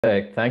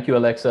Perfect. Thank you,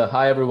 Alexa.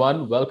 Hi,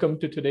 everyone. Welcome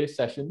to today's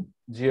session,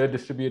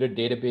 Geo-Distributed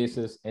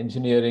Databases,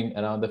 Engineering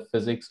Around the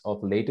Physics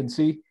of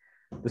Latency.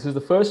 This is the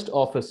first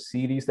of a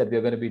series that we're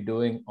going to be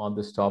doing on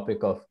this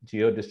topic of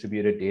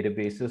geo-distributed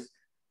databases.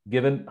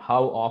 Given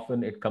how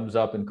often it comes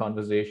up in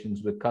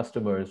conversations with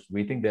customers,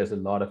 we think there's a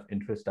lot of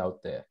interest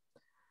out there.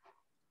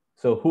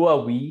 So who are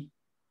we?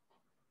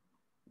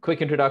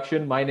 Quick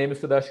introduction. My name is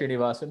Siddharth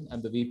Srinivasan.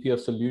 I'm the VP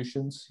of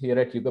Solutions here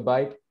at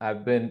Yugabyte.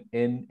 I've been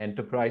in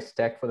enterprise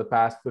tech for the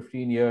past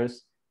 15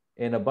 years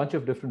in a bunch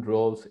of different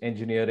roles: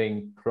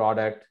 engineering,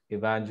 product,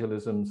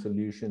 evangelism,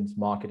 solutions,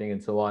 marketing,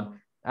 and so on.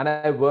 And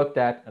I worked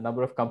at a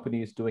number of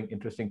companies doing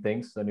interesting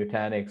things, so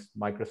Nutanix,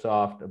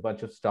 Microsoft, a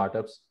bunch of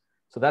startups.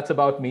 So that's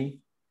about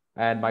me.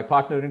 And my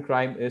partner in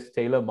crime is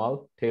Taylor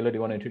Mull. Taylor, do you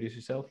want to introduce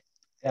yourself?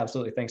 Yeah,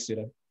 absolutely. Thanks,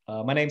 Sudha.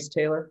 My name's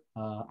Taylor.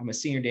 I'm a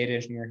senior data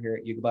engineer here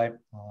at Yugabyte.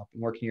 I've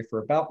been working here for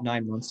about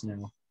 9 months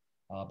now.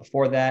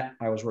 Before that,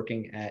 I was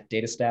working at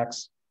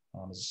DataStax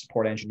as a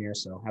support engineer,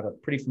 so I have a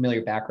pretty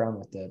familiar background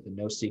with the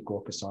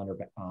NoSQL Cassandra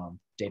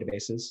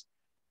databases.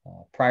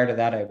 Prior to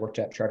that, I worked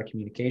at Charter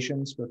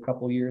Communications for a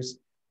couple of years,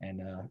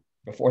 and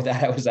before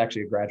that, I was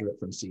actually a graduate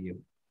from CU.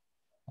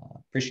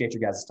 Appreciate you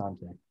guys' time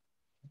today.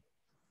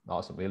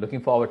 Awesome. We're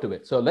looking forward to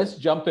it. So let's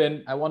jump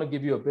in. I want to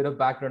give you a bit of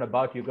background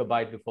about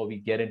Yugabyte before we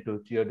get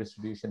into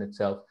geo-distribution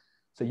itself.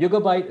 So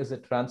Yugabyte is a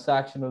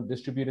transactional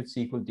distributed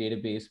SQL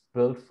database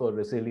built for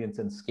resilience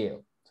and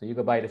scale. So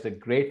Yugabyte is a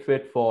great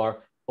fit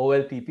for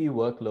OLTP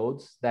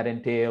workloads that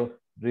entail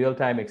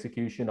real-time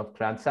execution of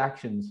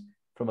transactions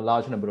from a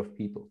large number of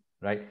people,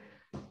 right?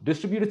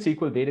 Distributed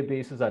SQL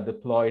databases are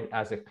deployed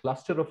as a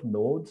cluster of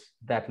nodes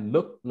that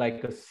look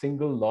like a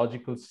single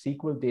logical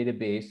SQL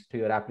database to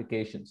your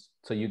applications.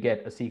 So you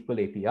get a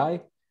SQL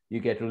API, you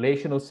get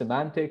relational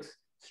semantics,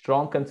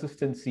 strong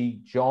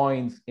consistency,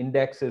 joins,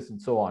 indexes,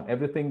 and so on.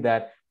 Everything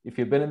that, if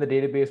you've been in the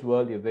database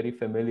world, you're very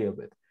familiar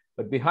with.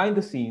 But behind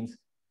the scenes,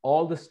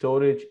 all the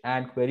storage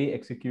and query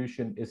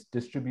execution is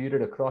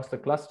distributed across the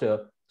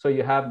cluster. So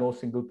you have no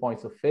single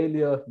points of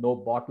failure, no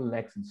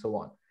bottlenecks, and so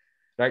on,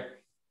 right?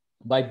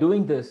 By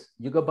doing this,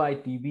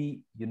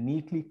 YugabyteDB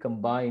uniquely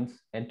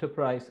combines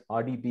enterprise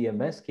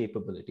RDBMS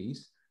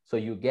capabilities. So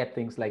you get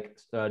things like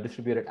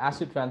distributed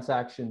ACID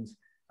transactions,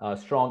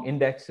 strong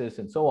indexes,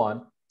 and so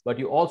on. But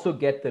you also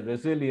get the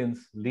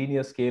resilience,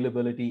 linear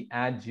scalability,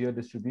 and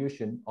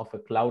geo-distribution of a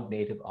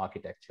cloud-native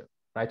architecture,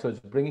 right? So it's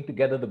bringing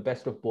together the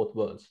best of both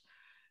worlds.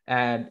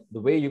 And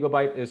the way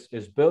Yugabyte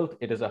is built,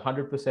 it is a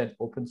 100%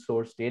 open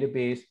source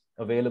database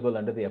available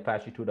under the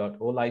Apache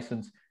 2.0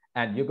 license.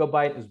 And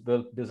Yugabyte is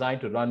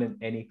designed to run in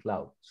any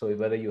cloud. So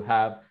whether you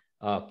have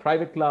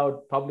private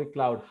cloud, public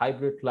cloud,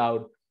 hybrid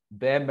cloud,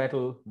 bare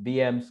metal,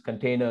 VMs,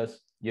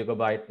 containers,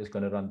 Yugabyte is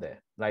going to run there,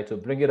 right? So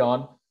bring it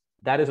on.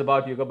 That is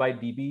about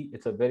YugabyteDB.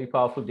 It's a very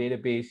powerful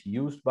database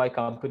used by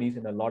companies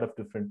in a lot of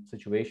different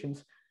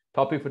situations.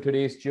 Topic for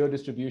today is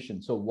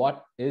geo-distribution. So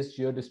what is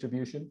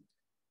geo-distribution?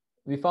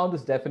 We found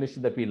this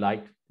definition that we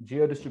liked.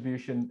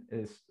 Geo-distribution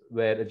is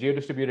where a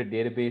geo-distributed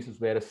database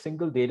is where a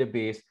single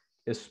database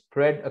is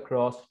spread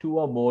across 2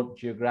 or more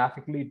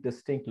geographically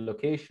distinct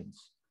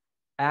locations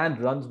and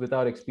runs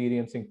without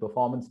experiencing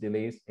performance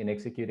delays in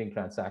executing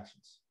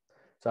transactions.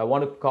 So I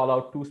want to call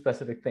out 2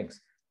 specific things.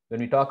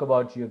 When we talk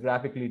about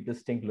geographically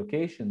distinct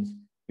locations,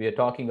 we are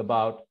talking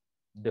about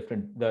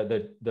different,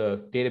 the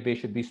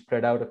database should be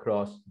spread out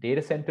across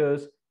data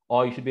centers,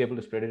 or you should be able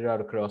to spread it out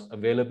across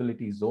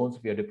availability zones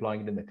if you're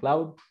deploying it in the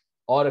cloud,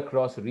 or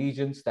across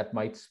regions that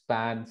might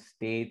span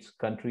states,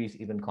 countries,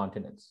 even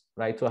continents,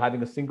 right? So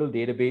having a single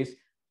database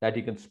that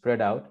you can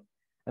spread out.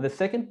 And the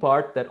second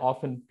part that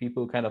often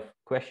people kind of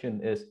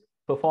question is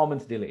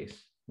performance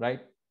delays, right?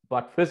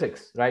 But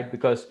physics, right?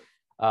 Because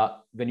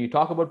when you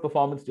talk about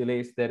performance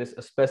delays, there is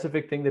a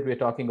specific thing that we're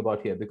talking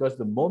about here. Because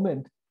the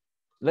moment,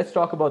 let's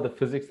talk about the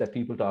physics that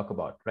people talk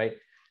about, right?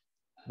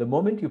 The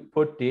moment you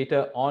put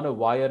data on a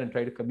wire and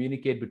try to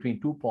communicate between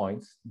 2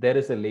 points, there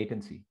is a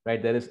latency,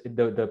 right? There is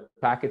the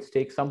packets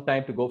take some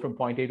time to go from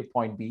point A to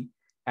point B.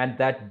 And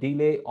that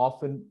delay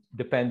often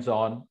depends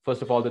on,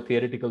 first of all, the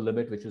theoretical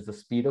limit, which is the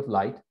speed of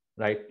light,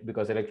 right?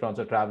 Because electrons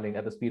are traveling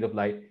at the speed of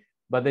light.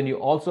 But then you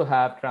also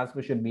have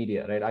transmission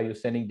media, right? Are you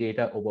sending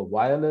data over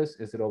wireless?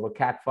 Is it over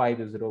Cat5?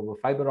 Is it over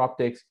fiber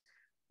optics?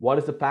 What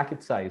is the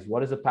packet size?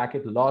 What is the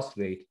packet loss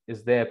rate?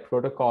 Is there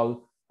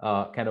protocol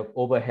kind of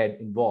overhead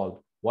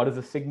involved? What is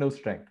the signal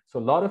strength? So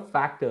a lot of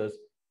factors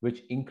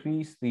which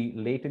increase the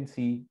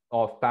latency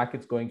of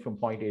packets going from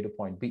point A to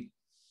point B,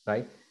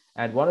 right?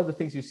 And one of the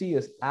things you see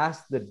is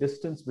as the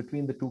distance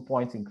between the 2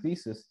 points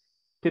increases,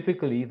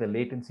 typically the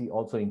latency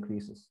also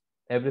increases.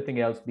 Everything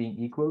else being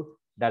equal,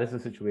 that is the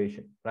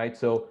situation, right?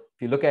 So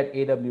if you look at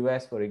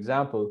AWS, for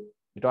example,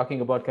 you're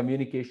talking about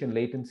communication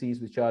latencies,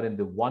 which are in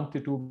the 1 to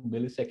 2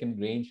 millisecond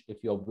range.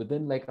 If you're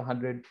within like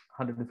 100,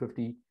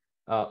 150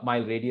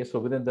 mile radius, so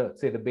within the,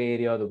 say, the Bay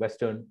Area or the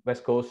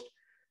West Coast.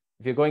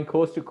 If you're going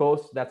coast to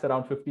coast, that's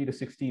around 50 to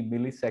 60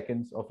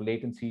 milliseconds of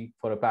latency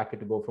for a packet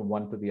to go from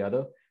one to the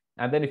other.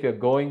 And then if you're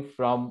going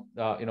from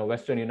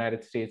Western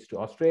United States to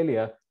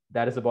Australia,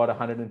 that is about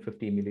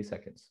 150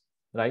 milliseconds.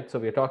 right? So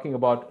we're talking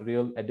about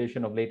real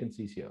addition of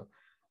latencies here.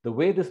 The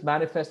way this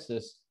manifests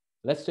is,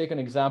 let's take an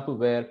example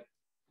where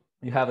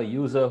you have a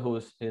user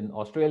who's in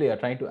Australia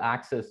trying to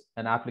access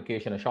an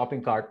application, a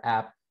shopping cart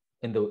app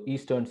in the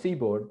Eastern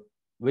Seaboard,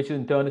 which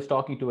in turn is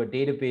talking to a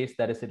database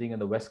that is sitting in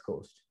the West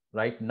Coast,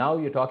 right? Now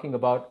you're talking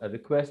about a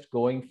request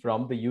going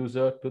from the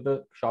user to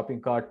the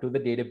shopping cart to the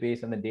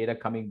database and the data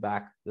coming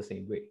back the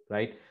same way,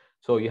 right?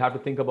 So you have to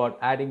think about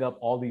adding up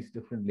all these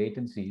different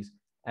latencies,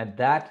 and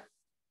that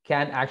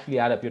can actually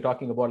add up. You're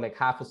talking about like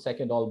half a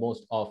second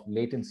almost of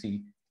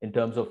latency in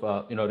terms of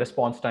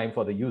response time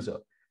for the user.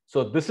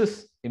 So this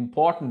is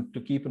important to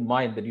keep in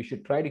mind, that you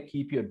should try to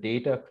keep your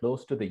data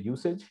close to the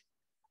usage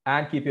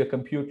and keep your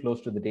compute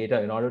close to the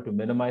data in order to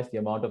minimize the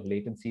amount of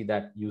latency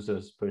that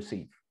users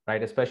perceive,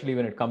 right? Especially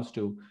when it comes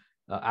to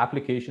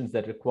applications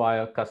that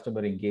require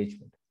customer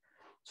engagement.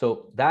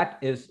 So that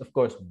is, of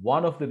course,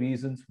 one of the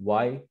reasons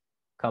why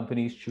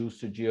companies choose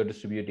to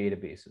geo-distribute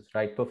databases,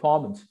 right?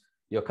 Performance.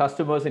 Your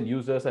customers and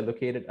users are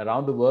located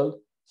around the world.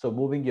 So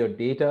moving your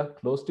data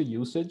close to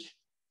usage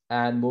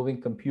and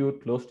moving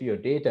compute close to your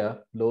data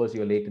lowers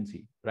your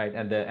latency, right?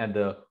 And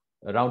the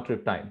round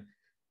trip time.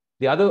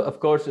 The other, of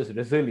course, is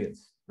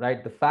resilience,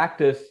 right? The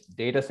fact is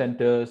data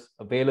centers,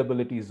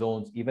 availability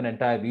zones, even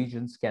entire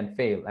regions can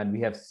fail. And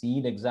we have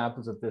seen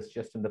examples of this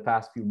just in the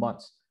past few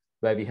months,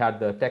 where we had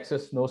the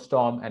Texas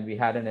snowstorm and we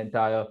had an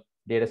entire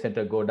data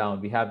center go down.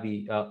 We have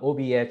the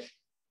OVH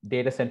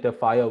data center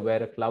fire,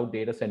 where a cloud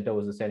data center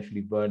was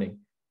essentially burning.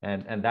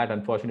 And that,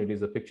 unfortunately,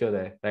 is a picture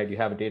there, right? You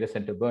have a data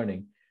center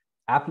burning.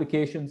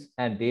 Applications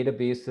and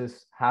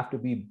databases have to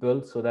be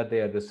built so that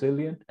they are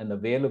resilient and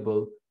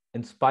available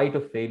in spite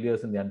of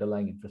failures in the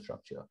underlying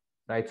infrastructure,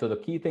 right? So the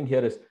key thing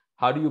here is,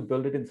 how do you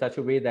build it in such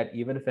a way that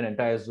even if an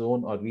entire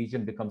zone or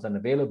region becomes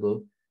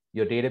unavailable,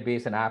 your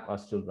database and app are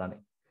still running?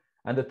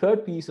 And the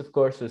third piece, of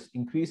course, is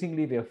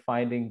increasingly we are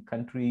finding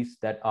countries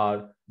that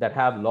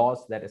have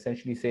laws that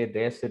essentially say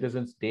their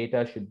citizens'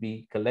 data should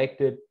be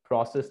collected,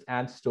 processed,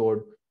 and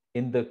stored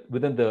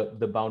within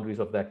the boundaries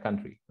of that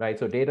country, right?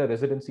 So data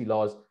residency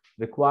laws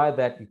require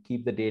that you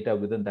keep the data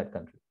within that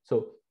country.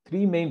 So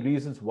three main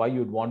reasons why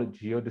you'd want to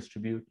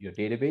geo-distribute your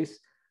database: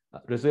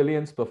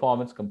 resilience,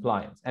 performance,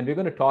 compliance. And we're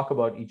going to talk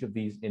about each of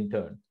these in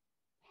turn.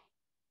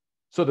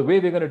 So the way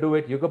we're going to do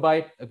it,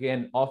 Yugabyte,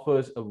 again,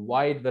 offers a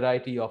wide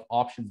variety of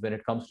options when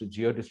it comes to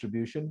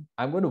geo-distribution.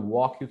 I'm going to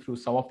walk you through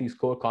some of these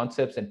core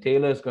concepts, and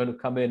Taylor is going to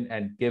come in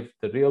and give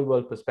the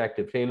real-world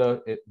perspective. Taylor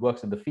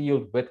works in the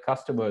field with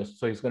customers,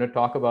 so he's going to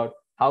talk about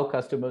how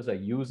customers are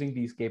using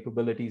these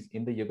capabilities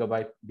in the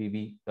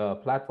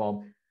YugabyteDB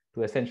platform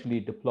to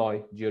essentially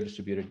deploy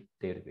geo-distributed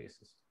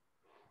databases.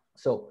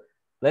 So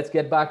let's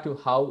get back to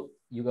how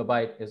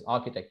Yugabyte is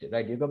architected,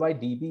 right?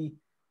 YugabyteDB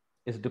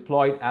is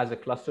deployed as a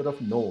cluster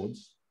of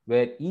nodes,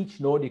 where each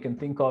node you can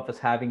think of as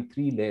having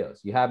three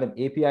layers. You have an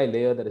API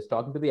layer that is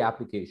talking to the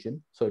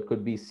application. So it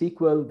could be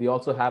SQL. We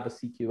also have a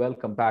CQL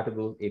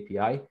compatible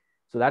API.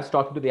 So that's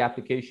talking to the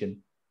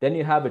application. Then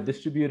you have a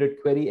distributed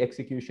query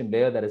execution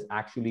layer that is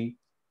actually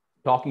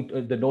talking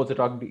to the nodes are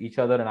talking to each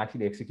other and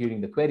actually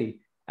executing the query.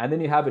 And then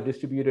you have a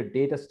distributed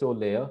data store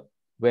layer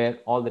where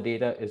all the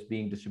data is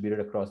being distributed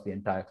across the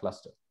entire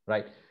cluster,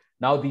 right?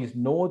 Now, these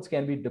nodes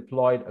can be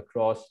deployed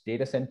across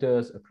data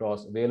centers,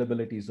 across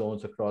availability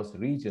zones, across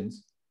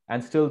regions,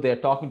 and still they're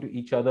talking to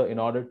each other in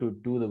order to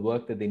do the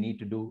work that they need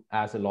to do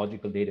as a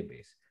logical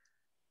database.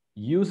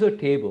 User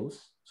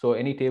tables, so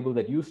any table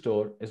that you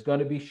store, is going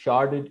to be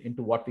sharded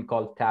into what we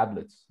call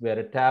tablets, where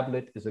a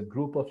tablet is a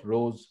group of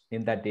rows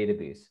in that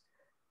database.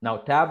 Now,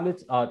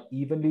 tablets are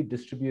evenly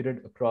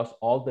distributed across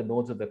all the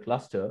nodes of the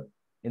cluster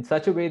in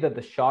such a way that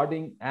the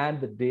sharding and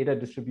the data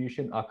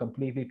distribution are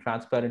completely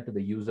transparent to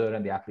the user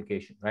and the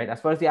application, right? As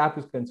far as the app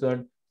is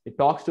concerned, it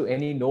talks to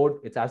any node.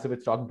 It's as if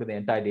it's talking to the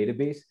entire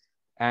database.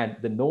 And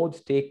the nodes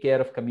take care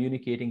of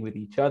communicating with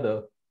each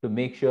other to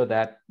make sure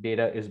that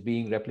data is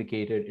being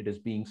replicated. It is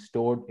being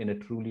stored in a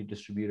truly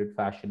distributed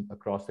fashion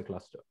across the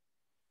cluster.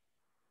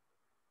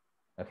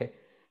 Okay,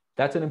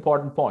 that's an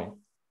important point.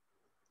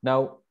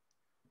 Now,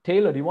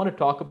 Taylor, do you want to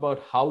talk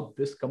about how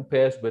this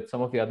compares with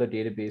some of the other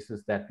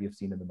databases that we've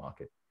seen in the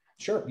market?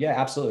 Sure. Yeah,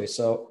 absolutely.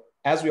 So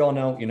as we all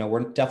know,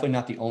 we're definitely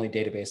not the only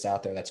database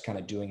out there that's kind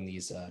of doing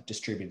these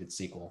distributed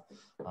SQL.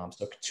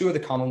 So two of the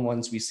common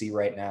ones we see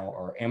right now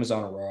are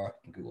Amazon Aurora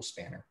and Google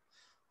Spanner.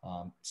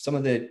 Some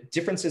of the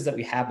differences that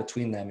we have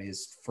between them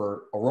is,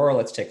 for Aurora,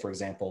 let's take, for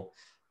example,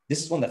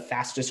 this is one of the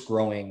fastest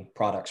growing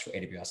products for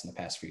AWS in the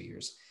past few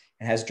years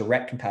and has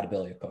direct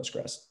compatibility with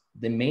Postgres.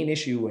 The main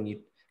issue when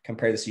you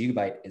compare this to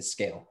Yugabyte is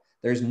scale.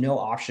 There's no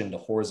option to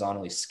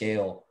horizontally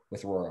scale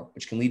with Aurora,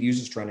 which can lead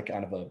users to run a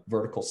kind of a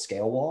vertical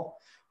scale wall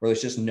where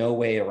there's just no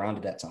way around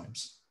it at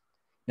times.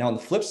 Now, on the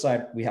flip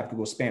side, we have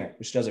Google Spanner,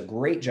 which does a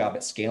great job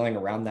at scaling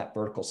around that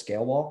vertical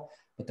scale wall.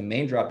 But the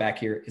main drawback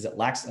here is it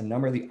lacks a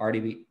number of the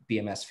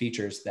RDBMS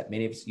features that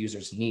many of its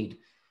users need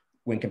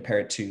when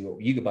compared to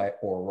Yugabyte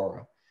or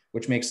Aurora,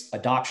 which makes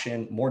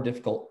adoption more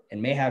difficult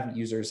and may have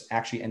users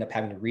actually end up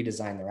having to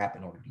redesign their app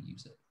in order to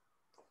use it.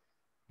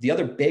 The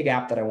other big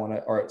app that I want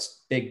to, or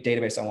big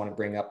database I want to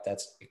bring up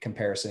that's a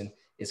comparison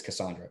is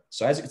Cassandra.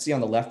 So as you can see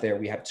on the left there,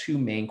 we have two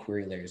main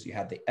query layers. You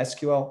have the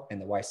SQL and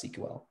the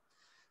YSQL.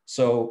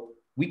 So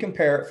we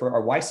compare for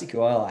our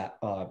YSQL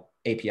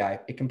API,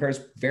 it compares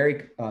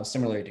very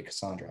similarly to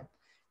Cassandra.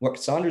 What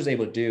Cassandra is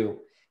able to do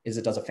is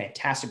it does a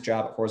fantastic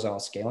job at horizontal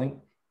scaling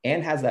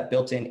and has that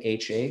built-in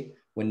HA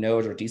when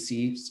nodes or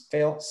DCs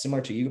fail,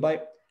 similar to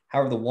Yugabyte.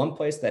 However, the one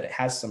place that it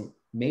has some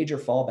major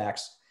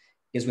fallbacks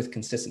is with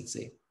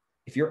consistency.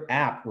 If your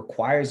app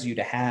requires you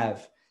to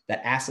have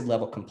that ACID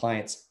level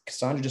compliance,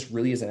 Cassandra just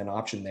really isn't an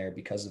option there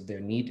because of their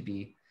need to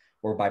be,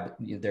 or by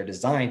their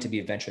design to be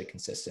eventually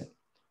consistent.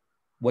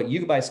 What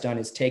Yugabyte's done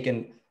is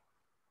taken,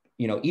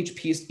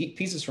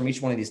 pieces from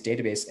each one of these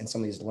databases and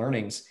some of these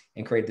learnings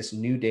and create this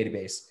new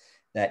database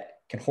that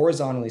can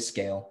horizontally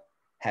scale,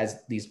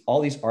 has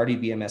all these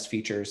RDBMS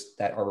features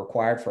that are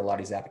required for a lot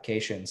of these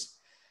applications,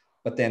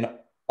 but then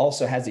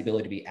also has the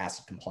ability to be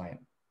ACID compliant,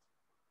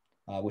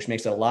 which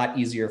makes it a lot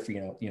easier for,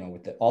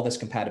 with all this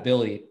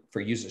compatibility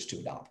for users to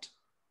adopt.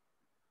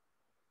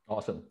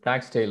 Awesome.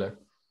 Thanks, Taylor.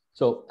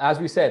 So as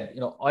we said,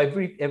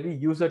 every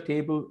user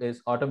table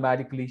is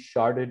automatically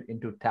sharded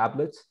into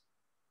tablets.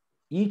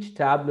 Each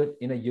tablet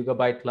in a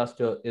Yugabyte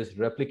cluster is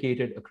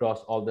replicated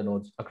across all the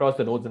nodes,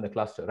 in the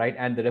cluster, right?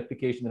 And the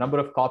replication, the number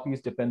of copies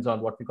depends on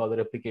what we call the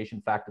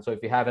replication factor. So if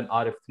you have an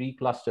RF3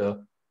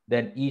 cluster,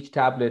 then each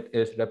tablet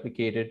is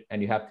replicated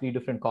and you have 3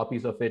 different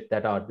copies of it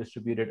that are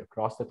distributed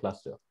across the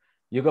cluster.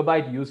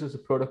 Yugabyte uses a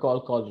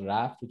protocol called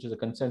RAFT, which is a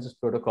consensus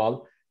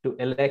protocol to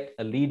elect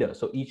a leader.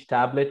 So each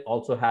tablet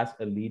also has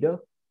a leader,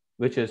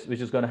 which is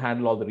going to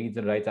handle all the reads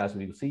and writes, as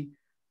we'll see.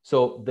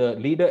 So the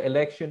leader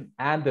election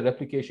and the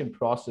replication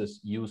process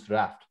use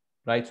RAFT,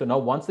 right? So now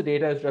once the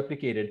data is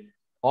replicated,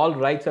 all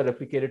writes are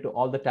replicated to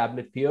all the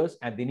tablet peers,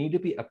 and they need to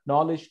be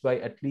acknowledged by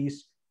at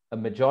least a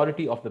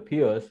majority of the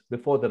peers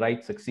before the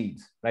write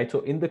succeeds, right?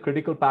 So in the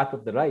critical path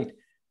of the write,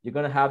 you're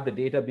going to have the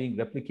data being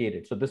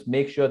replicated. So this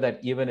makes sure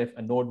that even if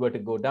a node were to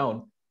go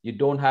down, you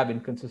don't have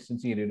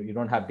inconsistency, you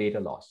don't have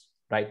data loss,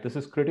 right? This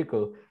is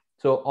critical.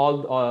 So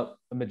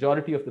a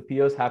majority of the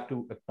peers have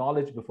to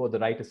acknowledge before the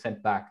write is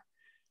sent back.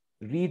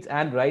 Reads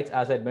and writes,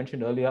 as I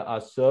mentioned earlier,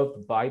 are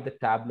served by the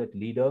tablet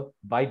leader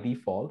by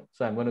default.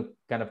 So I'm going to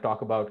kind of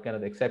talk about kind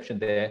of the exception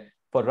there.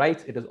 For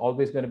writes, it is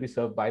always going to be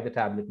served by the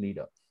tablet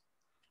leader.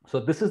 So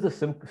this is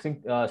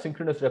the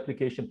synchronous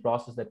replication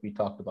process that we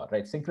talked about,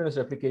 right? Synchronous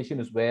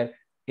replication is where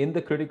in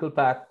the critical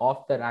path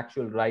of that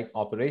actual write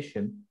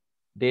operation,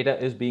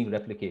 data is being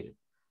replicated.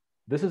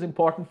 This is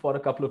important for a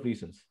couple of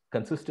reasons.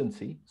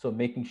 Consistency, so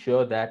making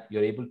sure that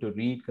you're able to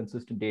read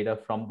consistent data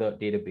from the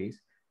database.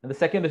 And the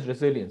second is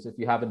resilience. If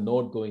you have a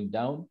node going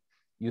down,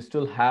 you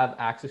still have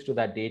access to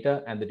that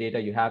data, and the data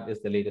you have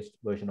is the latest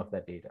version of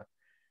that data.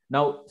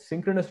 Now,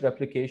 synchronous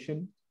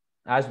replication,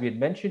 as we had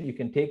mentioned, you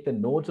can take the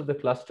nodes of the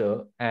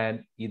cluster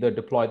and either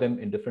deploy them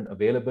in different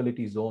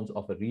availability zones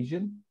of a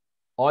region,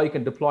 or you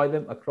can deploy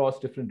them across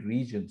different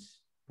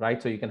regions,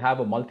 right? So you can have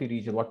a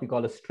multi-region, what we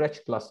call a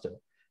stretch cluster.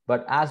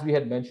 But as we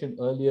had mentioned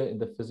earlier in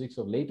the physics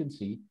of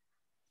latency,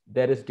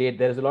 there is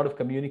a lot of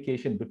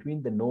communication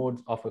between the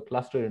nodes of a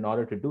cluster in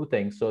order to do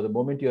things. So the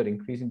moment you're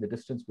increasing the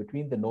distance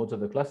between the nodes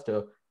of the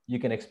cluster, you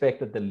can expect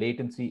that the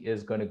latency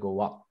is going to go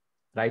up,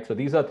 right? So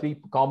these are 3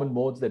 common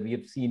modes that we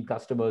have seen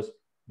customers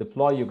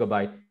deploy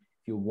Yugabyte.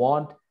 If you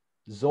want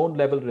zone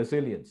level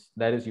resilience,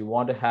 that is, you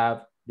want to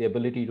have the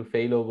ability to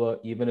fail over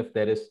even if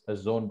there is a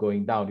zone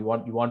going down. You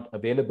want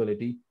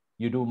availability,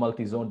 you do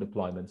multi-zone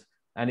deployments.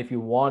 And if you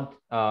want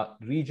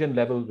region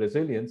level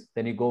resilience,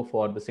 then you go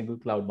for the single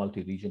cloud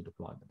multi-region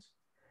deployments.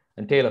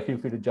 And Taylor, feel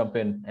free to jump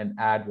in and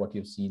add what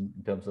you've seen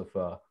in terms of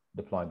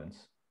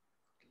deployments.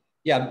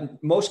 Yeah,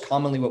 most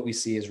commonly what we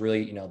see is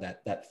really,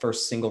 that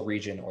first single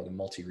region or the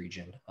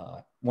multi-region.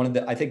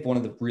 I think one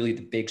of the really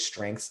the big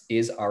strengths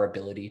is our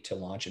ability to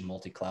launch in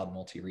multi-cloud,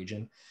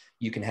 multi-region.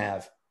 You can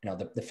have,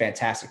 the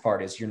fantastic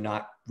part is you're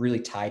not really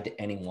tied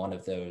to any one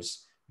of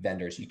those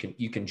vendors.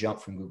 You can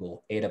jump from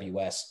Google,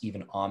 AWS,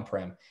 even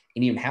on-prem,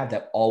 and even have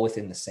that all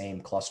within the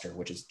same cluster,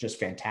 which is just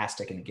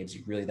fantastic. And it gives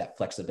you really that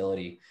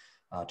flexibility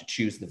to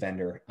choose the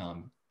vendor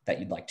that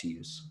you'd like to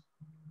use.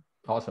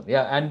 Awesome.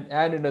 Yeah.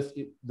 And in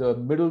the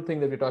middle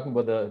thing that we're talking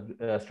about,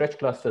 the stretch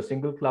cluster,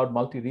 single cloud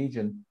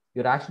multi-region,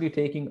 you're actually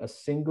taking a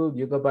single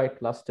Yugabyte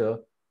cluster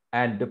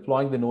and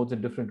deploying the nodes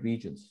in different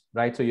regions,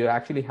 right? So you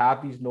actually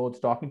have these nodes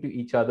talking to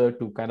each other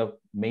to kind of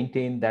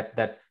maintain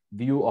that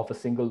view of a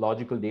single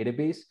logical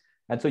database.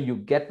 And so you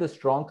get the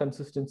strong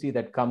consistency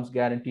that comes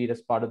guaranteed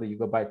as part of the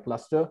Yugabyte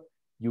cluster.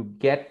 You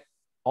get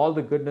all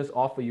the goodness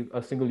of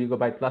a single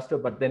Yugabyte cluster,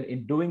 but then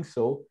in doing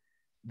so,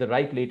 the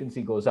write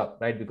latency goes up,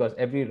 right? Because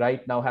every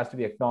write now has to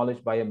be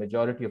acknowledged by a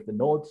majority of the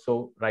nodes.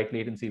 So write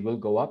latency will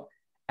go up.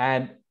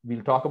 And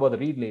we'll talk about the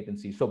read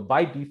latency. So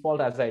by default,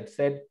 as I had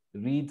said,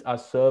 reads are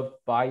served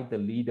by the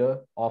leader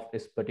of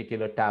this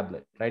particular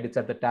tablet, right? It's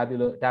at the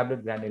tablet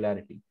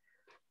granularity.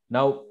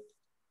 Now,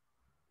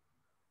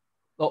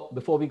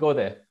 before we go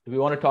there, do we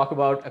want to talk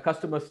about a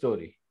customer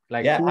story?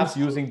 Like Yeah, who's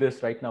absolutely. using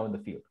this right now in the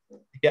field?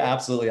 Yeah,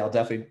 absolutely. I'll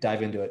definitely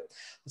dive into it.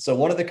 So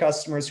one of the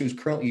customers who's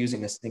currently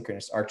using this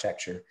synchronous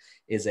architecture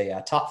is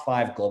a top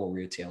 5 global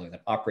retailer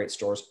that operates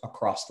stores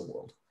across the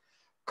world.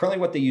 Currently,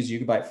 what they use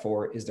Yugabyte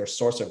for is their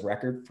source of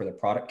record for their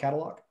product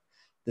catalog.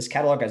 This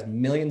catalog has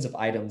millions of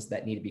items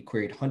that need to be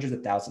queried hundreds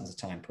of thousands of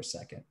times per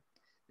second.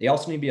 They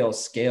also need to be able to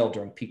scale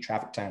during peak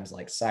traffic times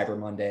like Cyber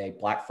Monday,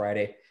 Black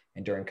Friday,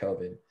 and during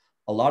COVID.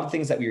 A lot of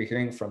things that we were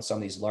hearing from some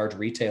of these large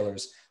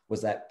retailers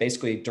was that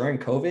basically during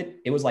COVID,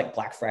 it was like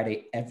Black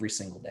Friday every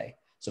single day.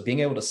 So being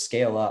able to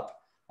scale up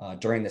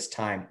during this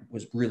time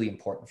was really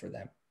important for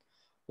them.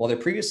 While their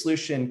previous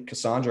solution,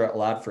 Cassandra,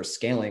 allowed for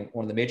scaling,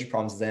 one of the major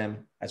problems with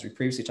them, as we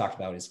previously talked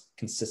about, is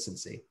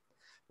consistency.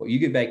 What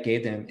Yugabyte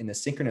gave them in the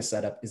synchronous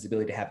setup is the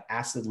ability to have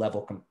ACID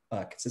level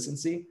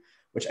consistency,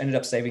 which ended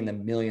up saving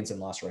them millions in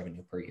lost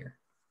revenue per year.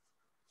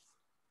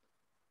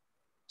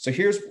 So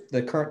here's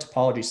the current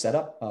topology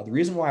setup. The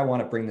reason why I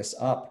want to bring this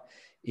up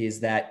is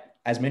that,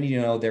 as many of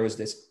you know, there was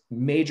this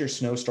major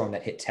snowstorm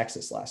that hit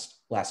Texas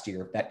last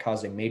year that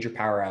caused a major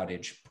power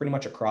outage pretty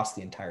much across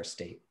the entire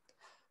state.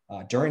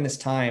 During this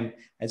time,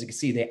 as you can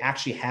see, they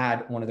actually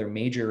had one of their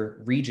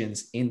major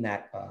regions in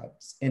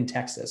in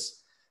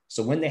Texas.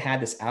 So when they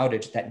had this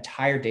outage, that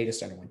entire data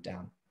center went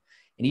down.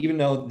 And even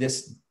though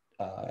this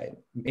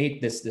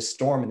made this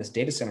storm and this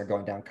data center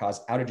going down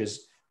caused outages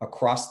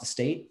across the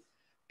state,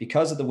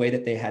 because of the way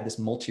that they had this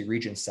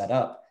multi-region set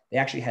up, they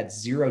actually had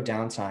zero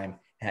downtime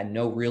and had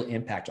no real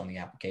impact on the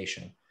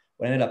application.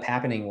 What ended up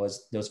happening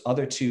was those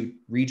other 2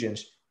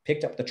 regions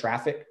picked up the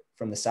traffic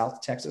from the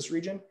South Texas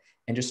region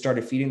and just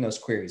started feeding those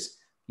queries.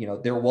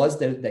 There was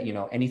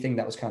that anything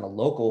that was kind of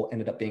local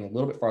ended up being a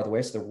little bit farther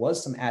away. So there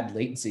was some added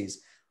latencies,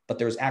 but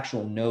there was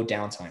actual no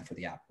downtime for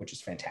the app, which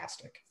is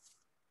fantastic.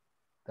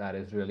 That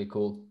is really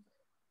cool.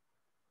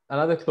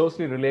 Another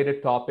closely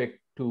related topic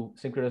to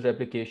synchronous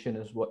replication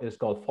is what is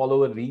called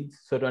follower reads.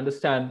 So to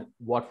understand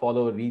what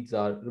follower reads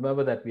are,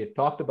 remember that we had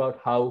talked about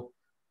how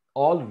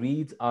all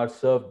reads are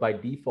served by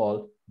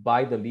default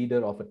by the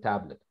leader of a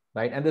tablet,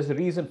 right? And there's a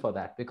reason for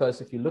that,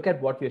 because if you look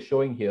at what we're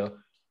showing here,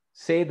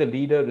 say the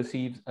leader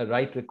receives a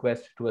write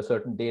request to a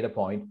certain data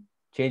point,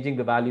 changing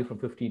the value from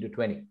 15 to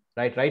 20,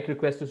 right? Write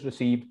request is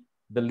received.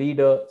 The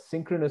leader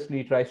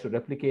synchronously tries to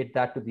replicate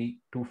that to the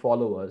 2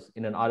 followers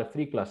in an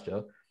RF3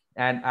 cluster.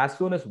 And as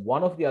soon as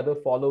one of the other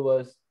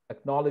followers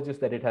acknowledges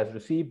that it has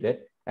received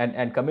it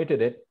and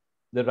committed it,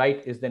 the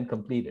write is then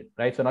completed,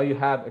 right? So now you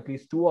have at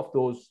least 2 of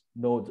those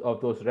nodes,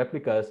 of those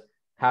replicas,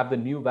 have the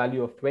new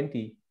value of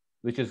 20,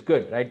 which is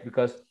good, right?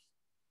 Because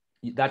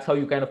that's how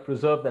you kind of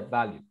preserve that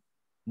value.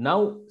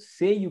 Now,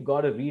 say you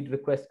got a read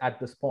request at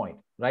this point,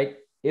 right?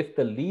 If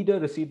the leader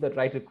received that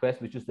write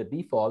request, which is the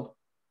default,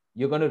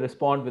 you're going to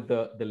respond with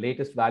the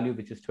latest value,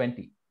 which is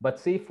 20. But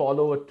say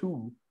follower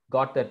 2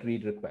 got that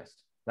read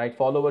request, right?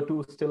 Follower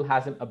 2 still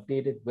hasn't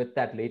updated with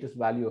that latest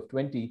value of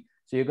 20.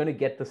 So you're going to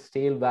get the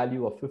stale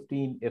value of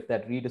 15 if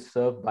that read is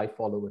served by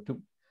follower 2.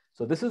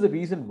 So this is the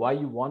reason why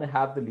you want to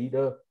have the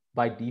leader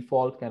by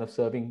default kind of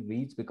serving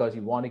reads, because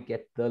you want to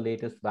get the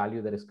latest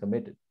value that is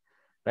committed.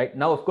 Right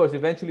now, of course,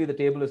 eventually the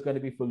table is going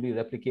to be fully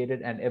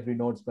replicated and every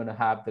node is going to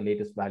have the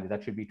latest value.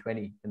 That should be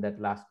 20 in that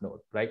last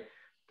node, right?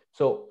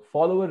 So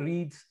follower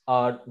reads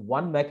are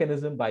one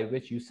mechanism by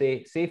which you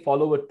say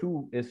follower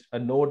 2 is a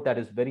node that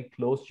is very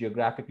close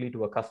geographically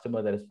to a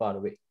customer that is far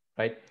away,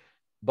 right?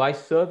 By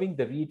serving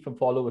the read from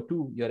follower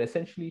 2, you're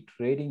essentially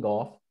trading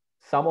off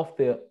some of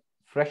the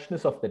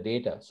freshness of the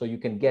data. So you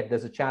can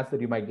there's a chance that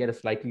you might get a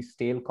slightly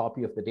stale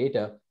copy of the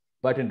data,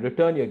 but in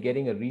return, you're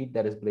getting a read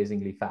that is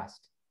blazingly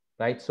fast,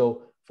 right?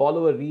 So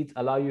follower reads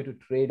allow you to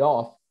trade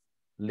off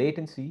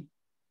latency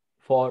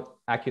for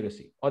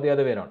accuracy, or the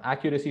other way around,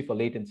 accuracy for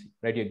latency,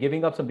 right? You're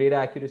giving up some data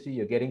accuracy,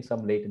 you're getting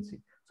some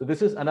latency. So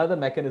this is another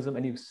mechanism,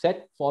 and you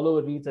set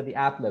follower reads at the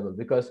app level,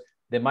 because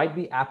there might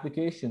be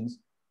applications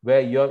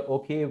where you're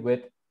okay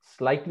with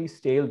slightly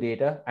stale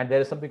data, and there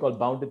is something called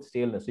bounded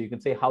staleness. So you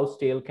can say, how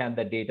stale can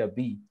that data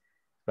be,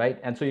 right?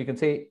 And so you can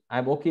say,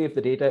 I'm okay if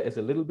the data is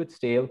a little bit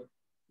stale,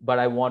 but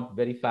I want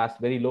very fast,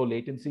 very low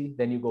latency,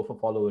 then you go for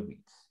follower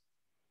reads.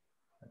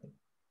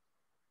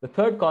 The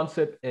third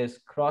concept is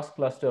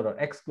cross-cluster or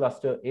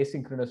X-cluster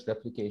asynchronous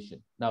replication.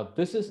 Now,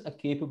 this is a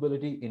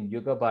capability in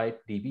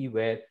YugabyteDB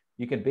where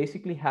you can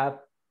basically have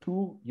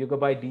 2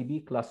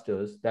 YugabyteDB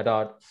clusters that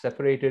are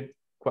separated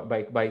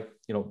by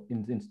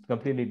in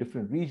completely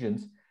different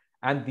regions.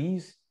 And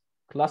these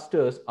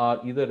clusters are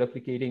either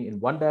replicating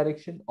in one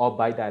direction or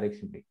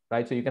bidirectionally,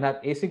 right? So you can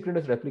have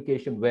asynchronous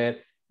replication where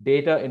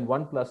data in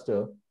one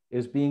cluster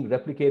is being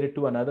replicated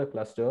to another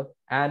cluster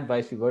and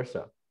vice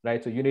versa,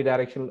 right? So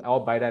unidirectional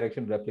or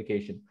bidirectional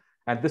replication.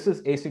 And this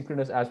is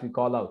asynchronous, as we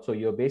call out. So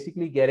you're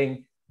basically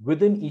getting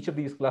within each of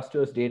these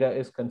clusters, data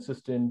is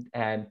consistent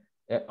and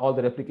all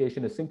the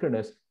replication is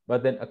synchronous,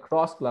 but then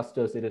across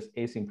clusters, it is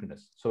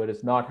asynchronous. So it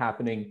is not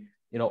happening,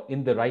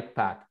 in the right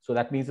path. So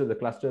that means that the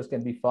clusters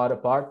can be far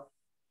apart.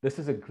 This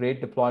is a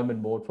great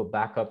deployment mode for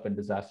backup and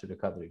disaster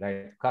recovery,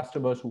 right?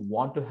 Customers who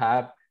want to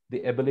have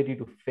the ability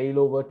to fail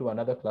over to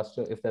another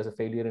cluster if there's a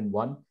failure in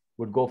one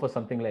would go for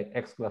something like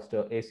X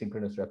cluster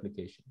asynchronous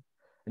replication.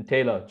 And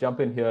Taylor, jump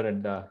in here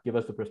and give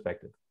us the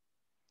perspective.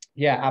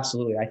 Yeah,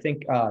 absolutely. I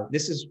think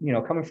this is,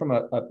 coming from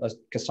a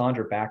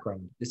Cassandra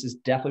background, this is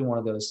definitely one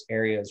of those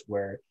areas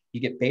where you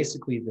get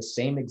basically the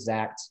same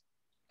exact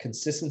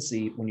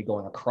consistency when you're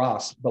going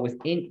across, but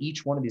within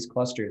each one of these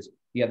clusters,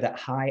 you have that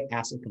high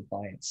ACID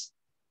compliance.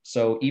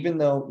 So even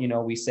though,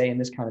 we say in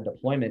this kind of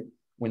deployment,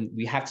 when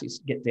we have to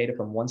get data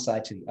from one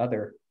side to the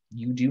other,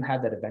 you do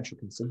have that eventual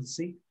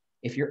consistency.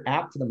 If your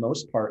app, for the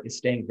most part, is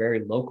staying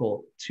very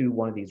local to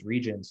one of these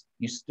regions,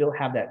 you still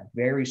have that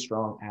very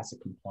strong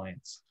ACID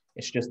compliance.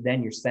 It's just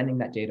then you're sending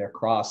that data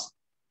across,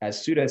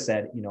 as Sudha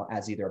said,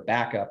 as either a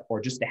backup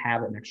or just to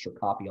have an extra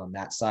copy on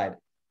that side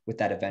with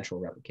that eventual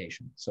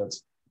replication. So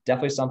it's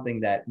definitely something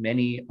that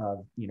many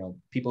of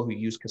people who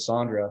use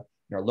Cassandra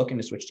and are looking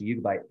to switch to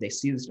Yugabyte, they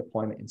see this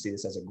deployment and see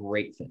this as a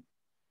great fit.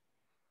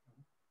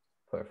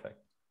 Perfect.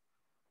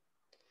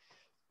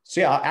 So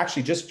yeah,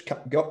 actually just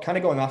kind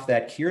of going off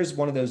that, here's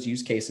one of those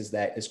use cases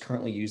that is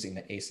currently using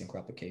the async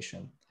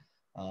replication.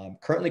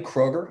 Currently,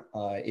 Kroger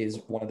is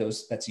one of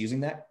those that's using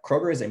that.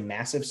 Kroger is a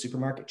massive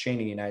supermarket chain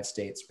in the United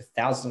States with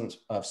thousands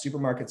of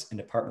supermarkets and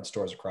department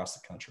stores across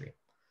the country.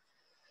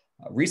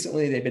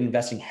 Recently, they've been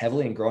investing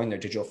heavily in growing their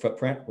digital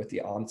footprint with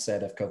the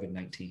onset of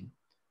COVID-19.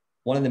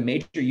 One of the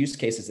major use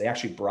cases they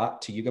actually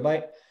brought to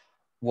Yugabyte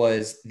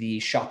was the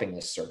shopping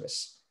list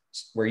service,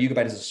 where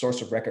Yugabyte is a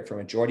source of record for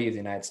a majority of the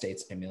United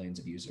States and millions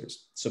of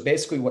users. So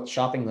basically what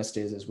shopping list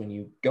is when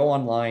you go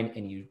online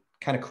and you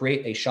kind of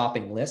create a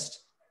shopping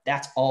list,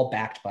 that's all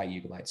backed by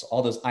Yugabyte. So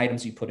all those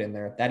items you put in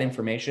there, that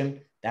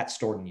information, that's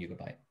stored in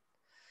Yugabyte.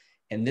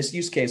 In this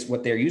use case,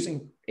 what they're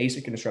using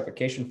asynchronous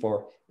replication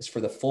for is for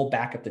the full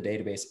backup of the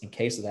database in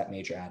case of that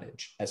major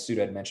outage, as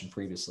Sudha had mentioned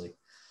previously.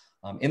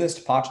 In this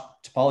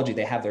topology,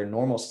 they have their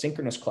normal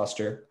synchronous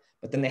cluster,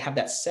 but then they have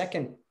that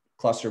second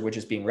cluster, which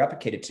is being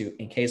replicated to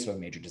in case of a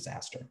major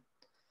disaster.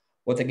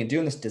 What they can do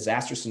in this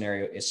disaster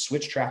scenario is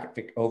switch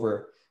traffic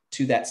over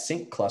to that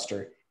sync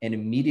cluster and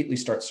immediately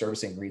start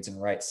servicing reads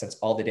and writes since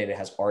all the data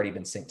has already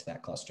been synced to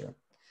that cluster.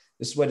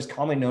 This is what is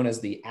commonly known as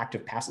the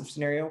active passive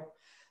scenario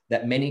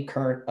that many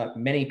current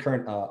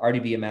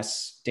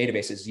RDBMS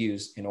databases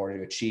use in order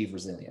to achieve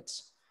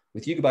resilience.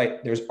 With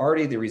Yugabyte, there's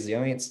already the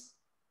resilience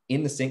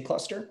in the sync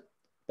cluster,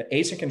 but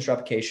asynchronous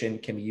replication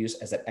can be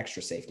used as that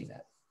extra safety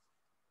net.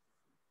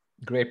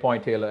 Great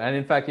point, Taylor. And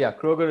in fact, yeah,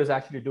 Kroger is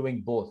actually doing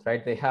both,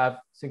 right? They have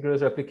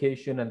synchronous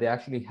replication and they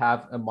actually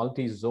have a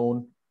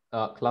multi-zone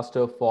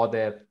cluster for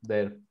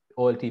their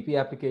OLTP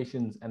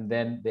applications. And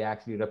then they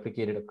actually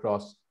replicate it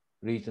across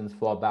regions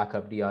for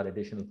backup, DR,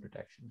 additional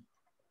protection.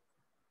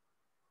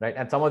 Right.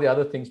 And some of the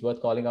other things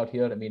worth calling out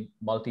here, I mean,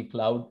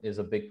 multi-cloud is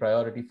a big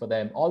priority for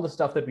them. All the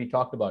stuff that we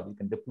talked about, you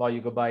can deploy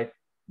Yugabyte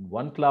in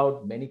one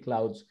cloud, many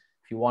clouds.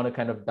 If you want to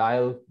kind of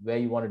dial where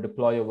you want to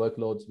deploy your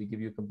workloads, we give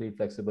you complete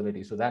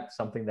flexibility. So that's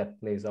something that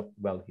plays up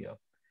well here.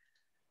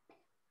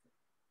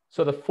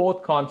 So the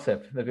fourth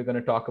concept that we're going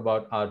to talk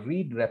about are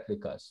read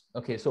replicas.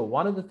 Okay, so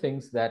one of the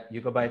things that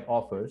Yugabyte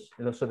offers,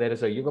 so there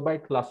is a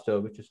Yugabyte cluster,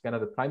 which is kind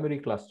of the primary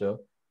cluster,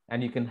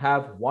 and you can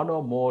have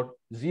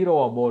zero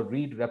or more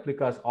read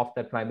replicas of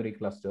that primary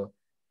cluster.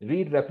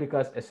 Read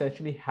replicas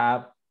essentially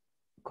have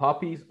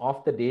copies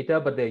of the data,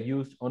 but they're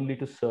used only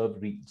to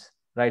serve reads,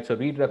 right? So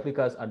read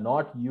replicas are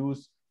not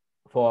used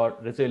for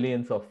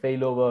resilience or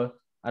failover.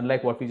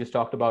 Unlike what we just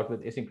talked about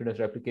with asynchronous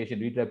replication,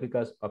 read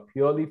replicas are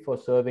purely for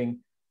serving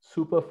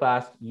super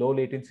fast, low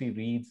latency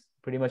reads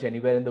pretty much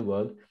anywhere in the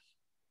world.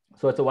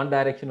 So it's a one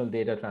directional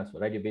data transfer,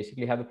 right? You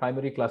basically have a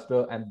primary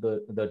cluster and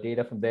the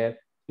data from there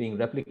being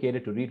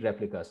replicated to read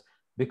replicas.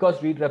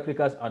 Because read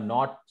replicas are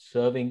not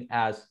serving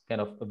as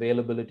kind of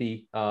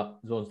availability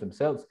zones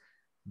themselves,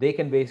 they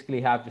can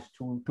basically have just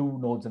two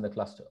nodes in the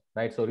cluster,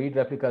 right? So read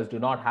replicas do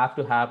not have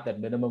to have that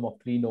minimum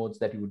of 3 nodes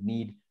that you would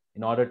need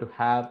in order to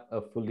have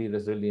a fully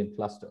resilient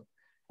cluster.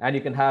 And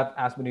you can have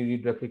as many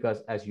read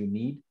replicas as you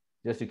need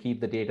just to keep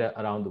the data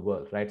around the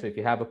world, right? So if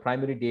you have a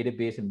primary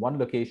database in one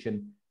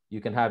location,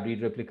 you can have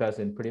read replicas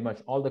in pretty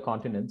much all the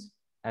continents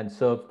and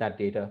serve that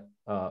data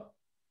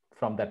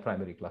from that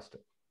primary cluster.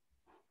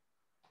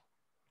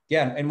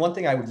 Yeah, and one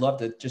thing I would love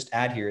to just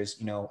add here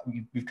is,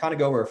 we've kind of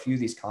go over a few of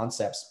these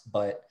concepts,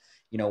 but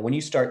when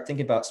you start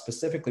thinking about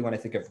specifically when I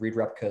think of read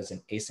replicas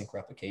and async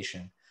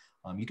replication,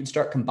 you can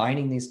start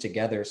combining these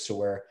together. So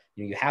where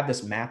you have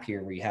this map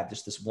here where you have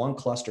this one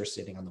cluster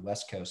sitting on the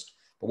West Coast.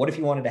 But what if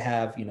you wanted to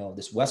have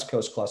this West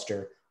Coast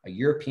cluster, a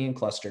European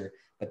cluster,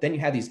 but then you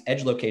have these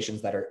edge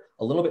locations that are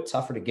a little bit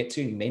tougher to get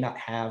to. You may not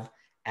have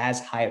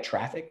as high a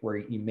traffic where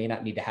you may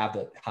not need to have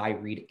the high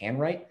read and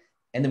write.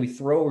 And then we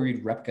throw a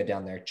read replica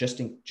down there just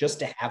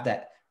to have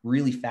that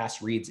really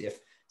fast reads if,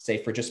 say,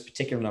 for just a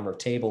particular number of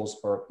tables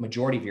or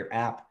majority of your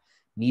app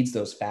needs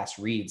those fast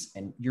reads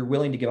and you're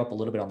willing to give up a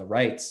little bit on the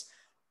writes.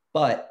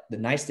 But the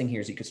nice thing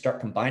here is you could start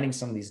combining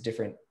some of these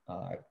different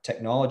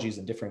technologies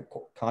and different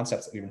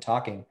concepts that we've been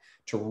talking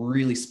to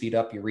really speed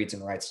up your reads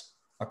and writes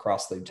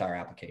across the entire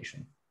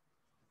application.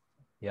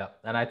 Yeah.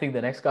 And I think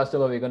the next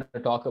customer we're going to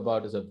talk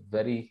about is a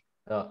very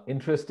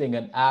interesting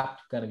and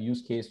apt kind of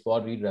use case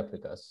for read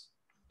replicas.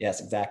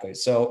 Yes, exactly.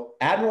 So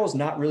Admiral is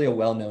not really a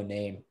well-known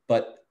name,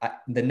 but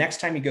the next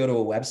time you go to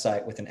a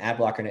website with an ad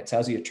blocker and it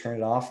tells you to turn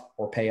it off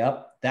or pay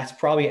up, that's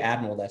probably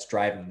Admiral that's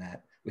driving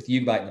that with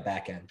Yugabyte in the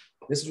back end.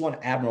 This is one of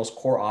Admiral's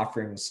core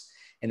offerings,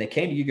 and they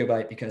came to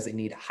Yugabyte because they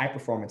need high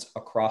performance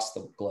across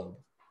the globe.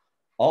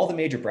 All the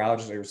major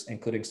browsers,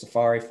 including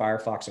Safari,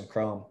 Firefox, and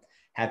Chrome,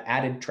 have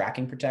added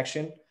tracking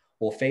protection.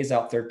 Will phase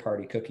out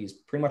third-party cookies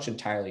pretty much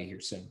entirely here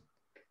soon.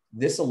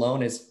 This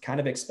alone is kind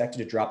of expected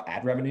to drop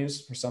ad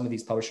revenues for some of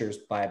these publishers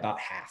by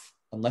about half,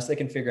 unless they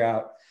can figure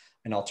out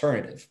an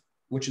alternative,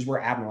 which is where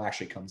Admiral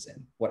actually comes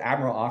in. What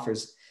Admiral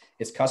offers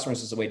its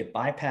customers is a way to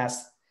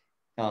bypass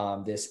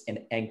this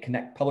and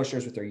connect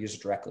publishers with their users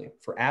directly.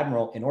 For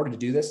Admiral, in order to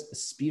do this, the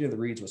speed of the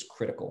reads was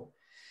critical.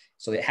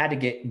 So they had to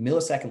get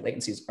millisecond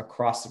latencies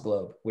across the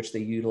globe, which they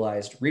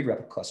utilized read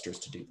replica clusters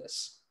to do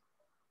this.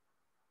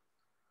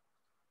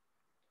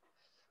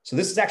 So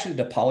this is actually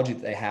the topology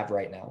that they have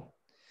right now.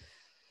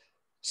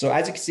 So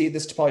as you can see,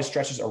 this topology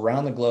stretches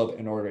around the globe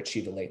in order to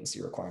achieve the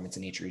latency requirements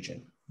in each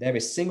region. They have a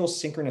single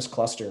synchronous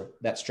cluster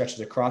that stretches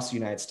across the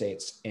United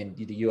States in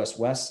the US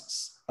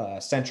West,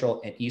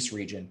 Central, and East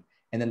region.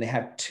 And then they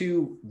have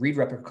 2 read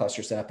replica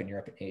clusters set up in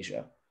Europe and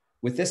Asia.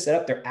 With this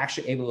setup, they're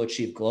actually able to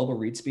achieve global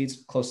read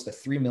speeds close to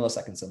 3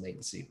 milliseconds in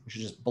latency, which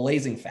is just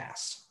blazing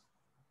fast.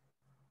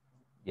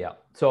 Yeah.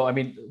 So, I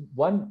mean,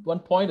 one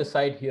point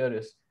aside here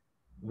is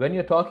when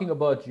you're talking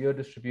about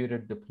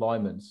geo-distributed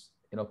deployments,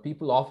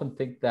 people often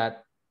think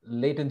that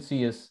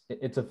latency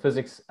it's a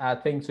physics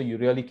thing. So you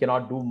really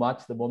cannot do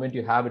much. The moment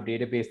you have a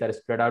database that is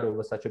spread out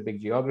over such a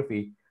big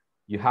geography,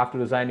 you have to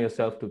resign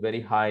yourself to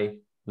very high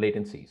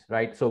latencies,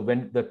 right? So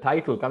when the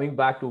title, coming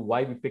back to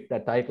why we picked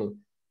that title,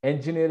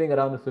 engineering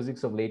around the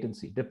physics of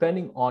latency,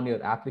 depending on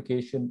your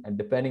application and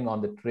depending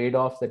on the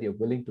trade-offs that you're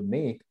willing to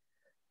make,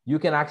 you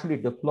can actually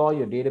deploy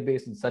your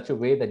database in such a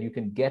way that you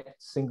can get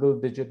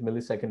single-digit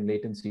millisecond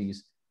latencies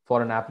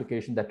for an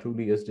application that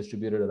truly is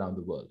distributed around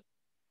the world,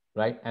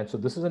 right? And so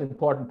this is an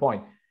important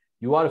point.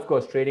 You are, of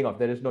course, trading off.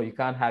 You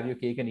can't have your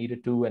cake and eat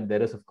it too. And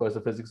there is, of course,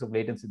 the physics of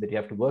latency that you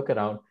have to work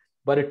around.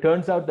 But it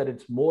turns out that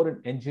it's more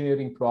an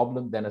engineering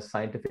problem than a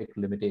scientific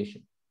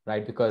limitation,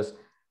 right? Because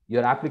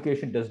your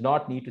application does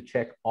not need to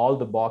check all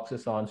the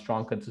boxes on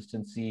strong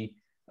consistency,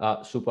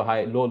 super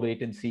high, low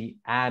latency,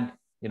 and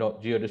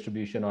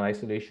geo-distribution or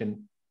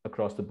isolation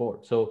across the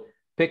board. So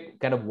pick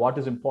kind of what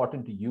is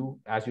important to you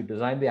as you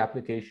design the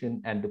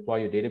application and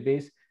deploy your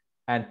database,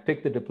 and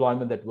pick the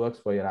deployment that works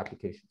for your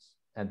applications.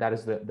 And that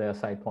is the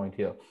side point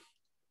here.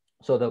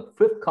 So the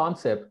 5th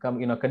concept,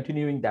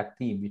 continuing that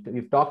theme,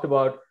 we've talked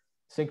about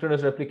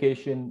synchronous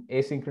replication,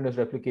 asynchronous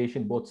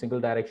replication, both single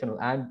directional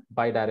and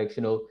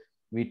bidirectional.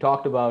 We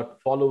talked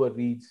about follower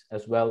reads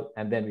as well.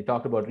 And then we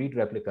talked about read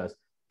replicas.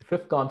 The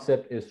 5th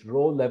concept is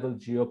row level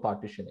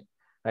geo-partitioning,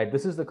 right?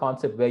 This is the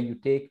concept where you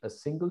take a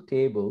single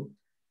table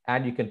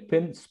and you can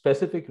pin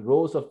specific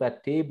rows of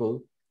that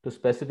table to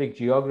specific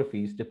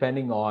geographies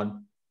depending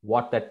on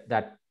what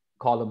that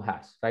column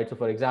has, right? So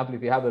for example,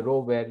 if you have a row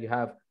where you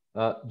have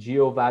a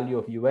geo value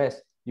of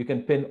US, you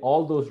can pin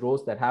all those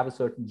rows that have a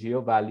certain geo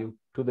value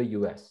to the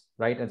US,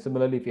 right? And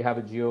similarly, if you have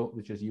a geo,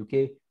 which is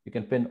UK, you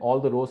can pin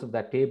all the rows of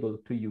that table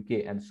to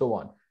UK and so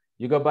on.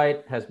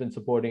 Yugabyte has been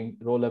supporting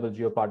row level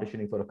geo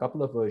partitioning for a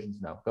couple of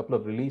versions now, a couple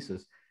of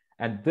releases.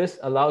 And this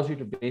allows you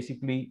to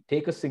basically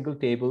take a single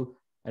table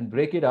and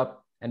break it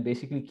up and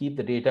basically keep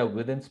the data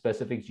within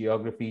specific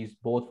geographies,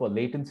 both for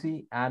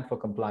latency and for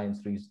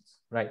compliance reasons,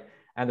 right?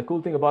 And the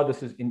cool thing about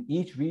this is in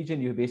each region,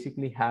 you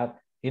basically have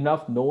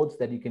enough nodes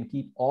that you can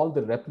keep all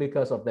the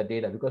replicas of that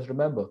data. Because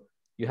remember,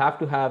 you have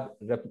to have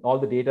all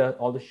the data,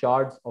 all the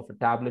shards of a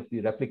tablet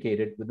be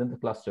replicated within the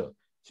cluster.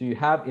 So you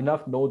have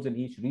enough nodes in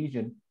each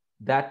region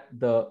that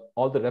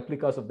all the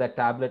replicas of that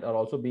tablet are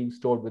also being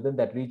stored within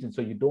that region.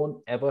 So you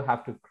don't ever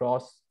have to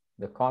cross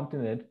the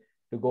continent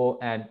to go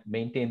and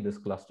maintain this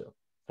cluster.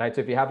 Right?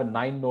 So if you have a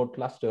 9-node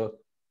cluster,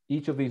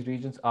 each of these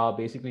regions are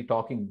basically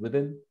talking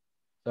within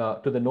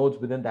to the nodes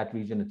within that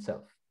region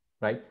itself,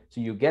 right?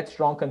 So you get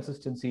strong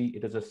consistency.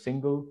 It is a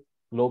single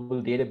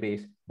global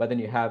database, but then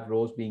you have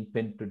rows being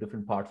pinned to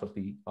different parts of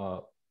the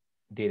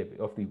database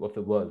of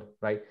the world,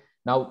 right?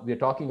 Now we're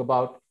talking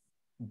about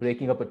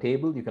breaking up a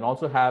table. You can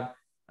also have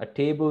a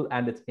table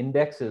and its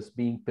indexes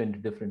being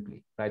pinned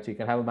differently, right? So you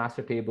can have a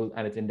master table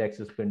and its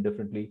indexes pinned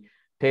differently.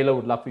 Taylor,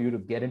 would love for you to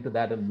get into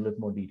that in a little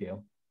more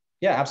detail.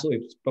 Yeah,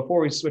 absolutely. Before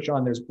we switch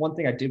on, there's one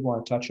thing I did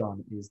want to touch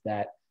on is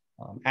that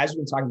as we've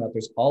been talking about,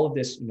 there's all of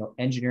this,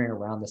 engineering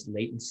around this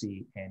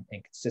latency and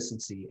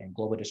consistency and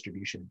global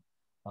distribution.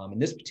 In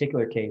this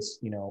particular case,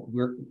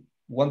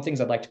 one of the things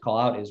I'd like to call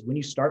out is when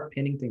you start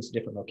pinning things to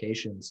different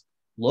locations,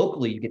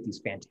 locally, you get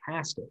these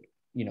fantastic,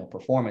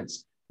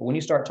 performance. But when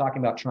you start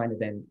talking about trying to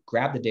then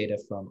grab the data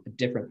from a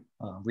different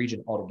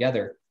region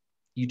altogether,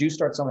 you do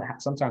start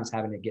sometimes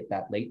having to get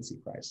that latency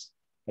price.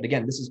 But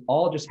again, this is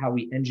all just how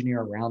we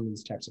engineer around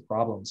these types of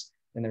problems.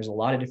 And there's a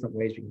lot of different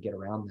ways we can get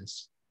around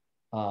this.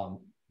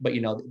 but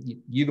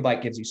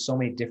Yugabyte gives you so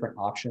many different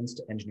options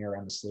to engineer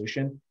around the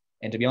solution.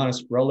 And to be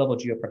honest, row level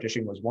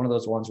geopartitioning was one of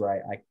those ones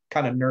where I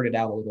kind of nerded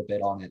out a little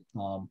bit on it,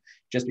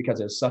 just because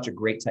it was such a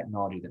great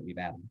technology that we've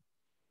added.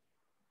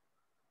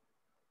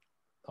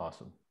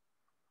 Awesome.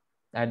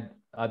 And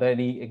are there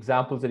any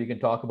examples that you can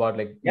talk about,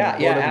 like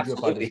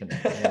absolutely.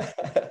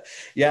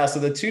 Yeah. So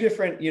the two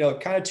different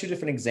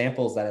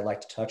examples that I'd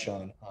like to touch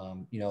on.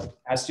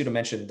 As Studa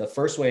mentioned, the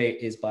first way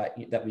is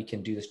that we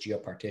can do this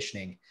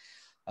geopartitioning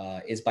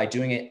is by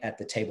doing it at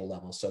the table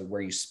level. So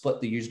where you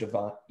split the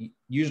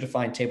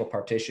user-defined table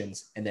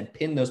partitions and then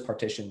pin those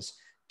partitions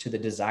to the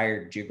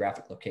desired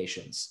geographic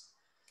locations.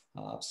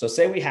 So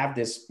say we have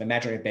this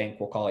imaginary bank,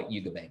 we'll call it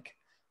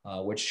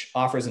YugaBank, which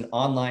offers an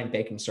online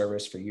banking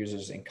service for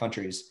users in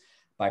countries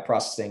by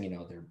processing,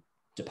 their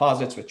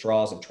deposits,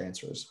 withdrawals, and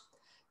transfers.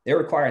 They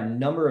require a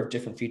number of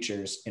different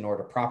features in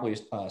order to properly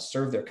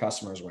serve their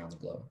customers around the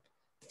globe.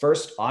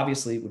 First,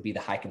 obviously, would be the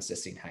high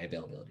consistency and high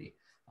availability.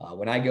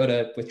 When I go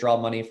to withdraw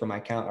money from my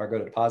account or go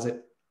to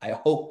deposit, I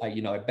hope,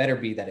 it better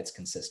be that it's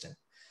consistent.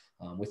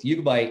 With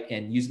Yugabyte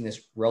and using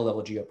this row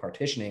level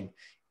geopartitioning,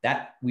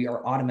 that we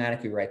are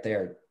automatically right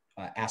there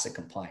ACID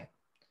compliant.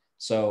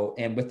 So,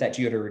 and with that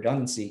geo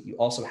redundancy, you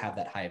also have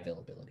that high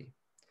availability.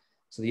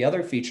 So the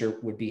other feature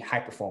would be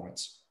high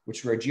performance, which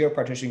is where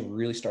geopartitioning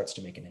really starts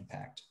to make an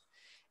impact.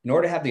 In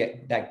order to have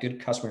that good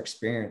customer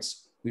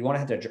experience, we want to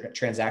have the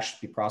transactions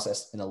be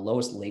processed in the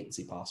lowest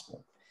latency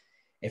possible.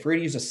 If we're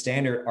to use a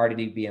standard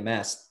RDD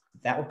BMS,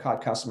 that would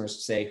cause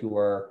customers, say,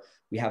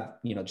 we have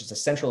just a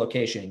central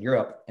location in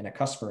Europe and a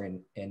customer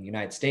in the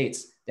United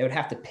States, they would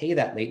have to pay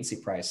that latency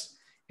price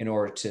in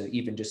order to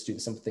even just do the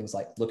simple things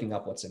like looking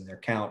up what's in their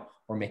account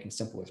or making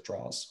simple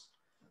withdrawals.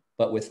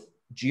 But with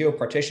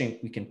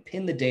geopartitioning, we can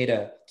pin the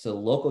data to the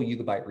local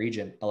Yugabyte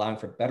region, allowing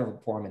for better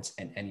performance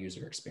and end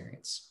user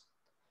experience.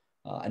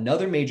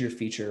 Another major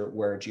feature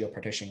where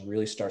geopartitioning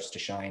really starts to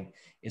shine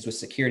is with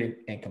security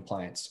and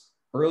compliance.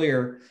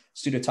 Earlier,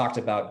 Studa talked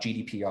about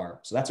GDPR.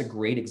 So that's a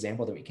great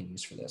example that we can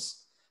use for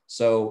this.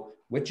 So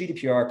with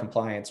GDPR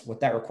compliance, what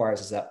that requires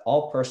is that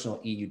all personal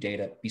EU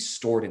data be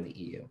stored in the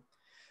EU.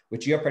 With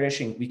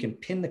geopartitioning, we can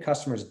pin the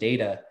customer's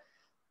data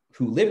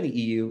who live in the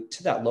EU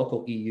to that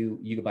local EU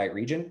Yugabyte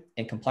region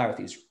and comply with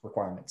these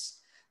requirements.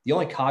 The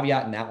only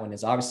caveat in that one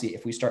is obviously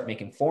if we start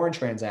making foreign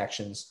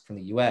transactions from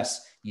the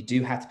US, you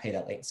do have to pay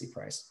that latency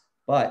price.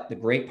 But the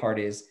great part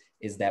is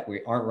that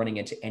we aren't running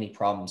into any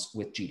problems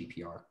with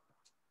GDPR.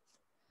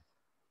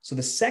 So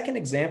the second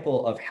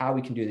example of how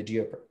we can do the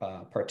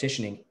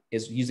geopartitioning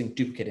is using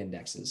duplicate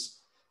indexes.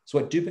 So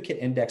what duplicate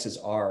indexes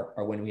are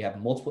when we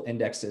have multiple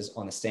indexes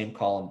on the same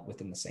column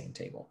within the same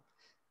table.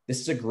 This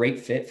is a great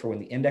fit for when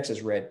the index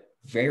is read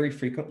very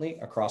frequently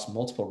across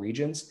multiple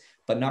regions,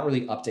 but not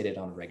really updated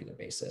on a regular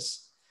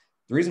basis.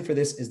 The reason for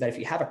this is that if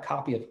you have a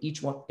copy of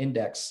each one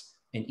index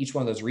in each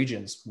one of those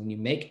regions, when you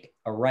make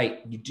a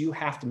write, you do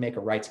have to make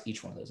a write to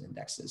each one of those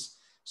indexes.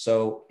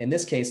 So in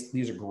this case,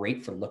 these are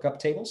great for lookup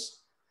tables.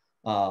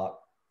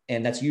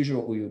 And that's usually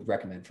what we would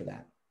recommend for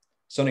that.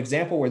 So an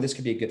example where this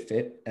could be a good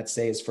fit, let's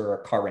say, is for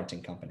a car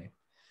renting company.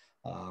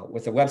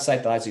 With a website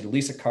that allows you to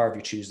lease a car of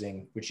your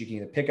choosing, which you can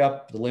either pick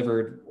up,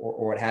 delivered,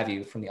 or what have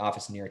you from the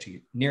office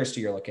nearest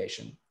to your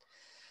location.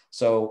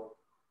 So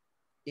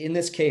in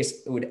this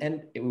case, it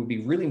would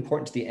be really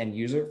important to the end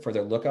user for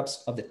their lookups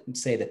of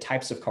the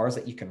types of cars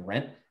that you can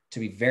rent to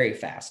be very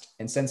fast.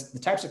 And since the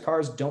types of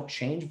cars don't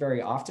change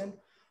very often,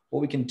 what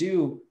we can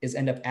do is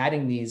end up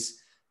adding these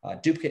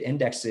duplicate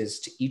indexes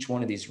to each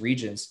one of these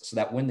regions so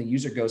that when the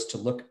user goes to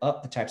look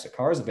up the types of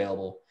cars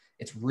available,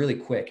 it's really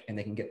quick and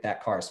they can get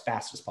that car as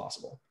fast as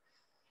possible.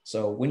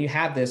 So when you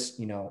have this,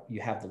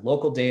 you have the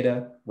local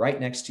data right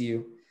next to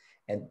you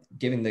and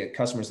giving the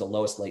customers the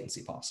lowest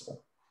latency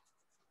possible.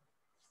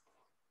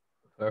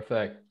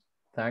 Perfect.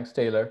 Thanks,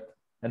 Taylor.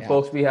 And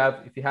folks,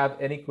 if you have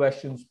any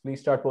questions, please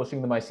start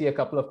posting them. I see a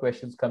couple of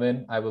questions come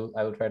in. I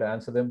will try to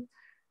answer them.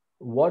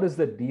 What is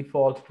the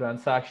default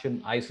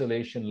transaction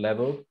isolation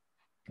level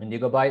in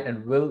Yugabyte,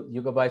 and will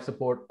Yugabyte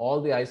support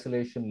all the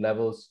isolation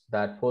levels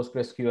that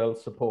PostgreSQL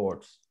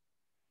supports?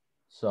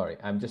 Sorry,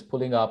 I'm just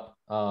pulling up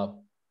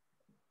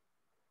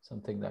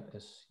something that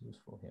is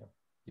useful here.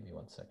 Give me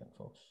 1 second,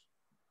 folks.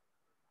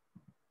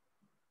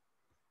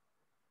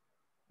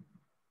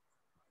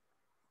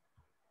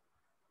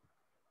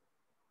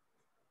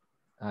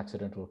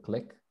 Accidental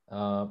click.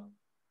 Where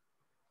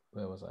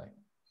was I?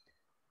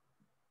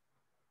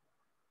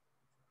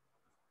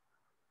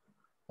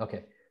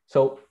 Okay,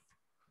 so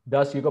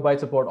does Yugabyte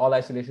support all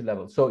isolation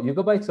levels? So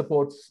Yugabyte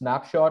supports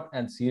snapshot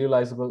and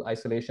serializable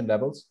isolation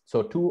levels.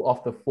 So 2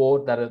 of the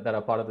 4 that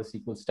are part of the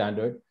SQL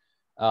standard.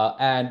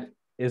 And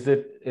is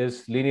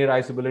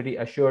linearizability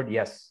assured?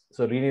 Yes.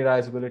 So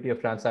linearizability of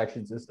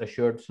transactions is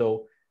assured.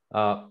 So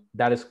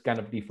that is kind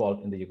of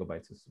default in the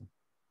Yugabyte system.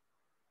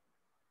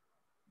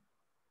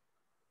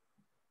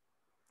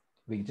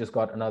 We just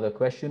got another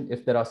question.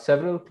 If there are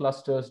several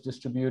clusters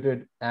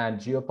distributed and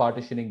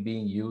geopartitioning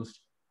being used,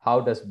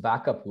 how does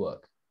backup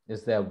work?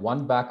 Is there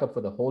one backup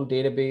for the whole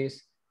database,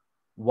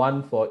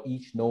 one for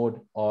each node,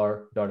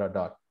 or ...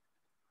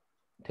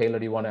 Taylor,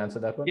 do you want to answer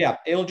that one? Yeah,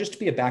 it'll just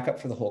be a backup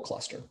for the whole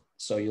cluster.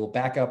 So you'll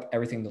back up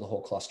everything to the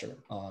whole cluster.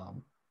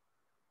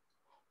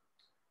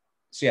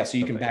 So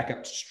you can back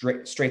up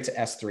straight to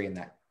S3 in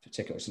that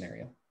particular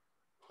scenario.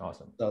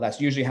 Awesome. So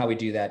that's usually how we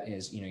do that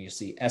is, you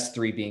see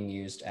S3 being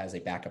used as a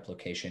backup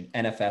location.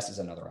 NFS is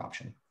another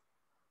option.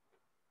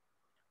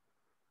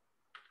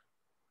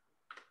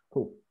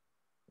 Cool.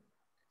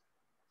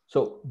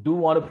 So do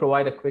want to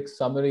provide a quick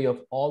summary of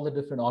all the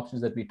different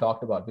options that we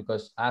talked about,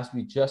 because as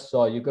we just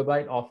saw,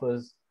 Yugabyte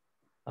offers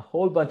a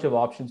whole bunch of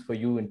options for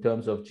you in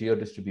terms of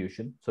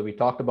geo-distribution. So we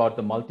talked about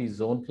the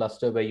multi-zone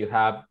cluster where you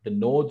have the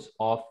nodes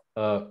of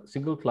a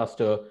single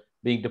cluster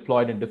being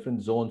deployed in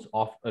different zones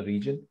of a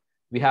region.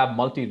 We have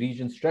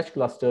multi-region stretch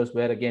clusters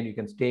where, again, you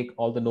can take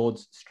all the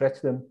nodes,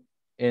 stretch them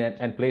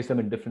and place them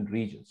in different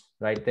regions,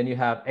 right? Then you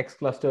have X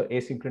cluster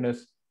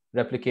asynchronous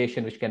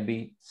replication, which can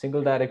be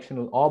single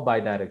directional or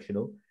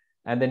bidirectional.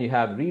 And then you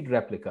have read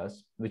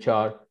replicas, which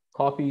are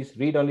copies,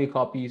 read-only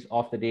copies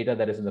of the data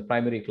that is in the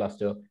primary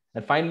cluster.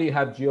 And finally, you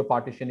have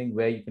geo-partitioning,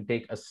 where you can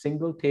take a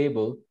single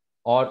table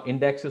or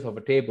indexes of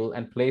a table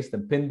and place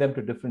them, pin them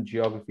to different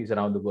geographies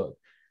around the world.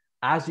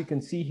 As you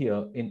can see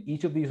here, in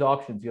each of these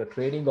options, you're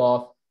trading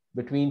off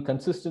between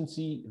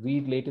consistency,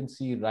 read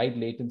latency, write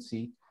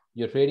latency.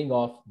 You're trading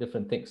off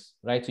different things,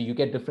 right? So you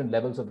get different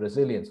levels of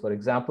resilience. For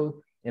example,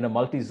 in a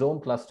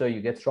multi-zone cluster, you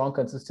get strong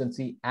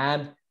consistency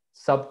and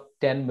sub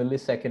 10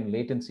 millisecond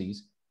latencies,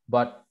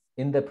 but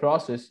in the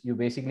process, you're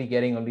basically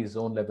getting only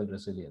zone level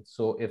resilience.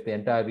 So if the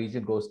entire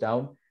region goes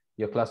down,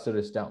 your cluster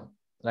is down,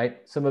 right?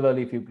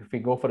 Similarly, if you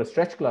go for a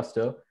stretch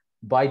cluster,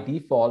 by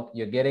default,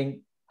 you're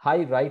getting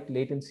high write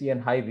latency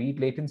and high read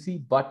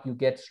latency, but you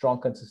get strong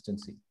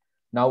consistency.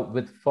 Now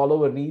with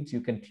follower reads,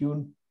 you can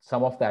tune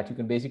some of that. You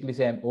can basically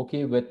say, I'm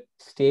okay with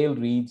stale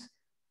reads,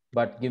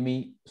 but give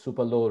me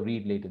super low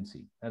read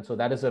latency. And so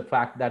that is a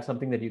fact, that's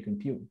something that you can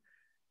tune.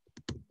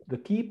 The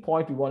key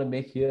point we want to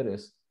make here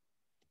is,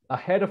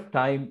 ahead of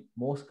time,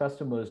 most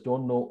customers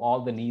don't know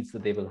all the needs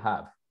that they will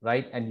have,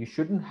 right? And you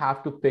shouldn't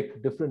have to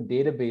pick different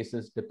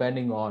databases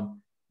depending on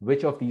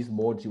which of these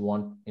modes you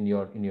want in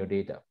your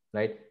data,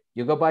 right?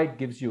 Yugabyte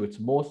gives you it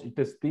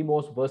is the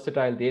most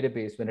versatile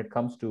database when it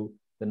comes to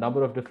the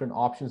number of different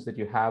options that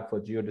you have for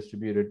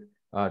geo-distributed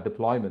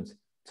deployments.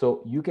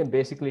 So you can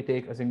basically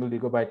take a single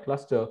Yugabyte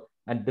cluster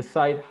and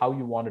decide how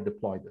you want to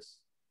deploy this,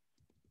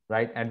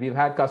 right? And we've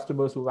had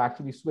customers who've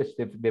actually switched.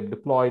 They've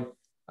deployed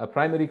a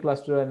primary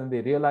cluster, and then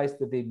they realize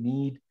that they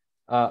need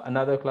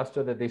another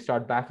cluster that they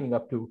start backing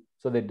up to.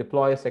 So they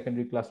deploy a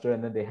secondary cluster,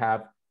 and then they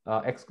have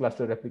X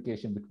cluster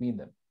replication between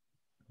them,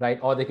 right?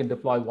 Or they can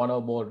deploy one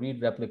or more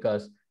read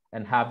replicas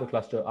and have the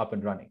cluster up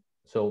and running.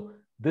 So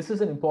this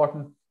is an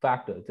important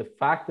factor. The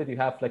fact that you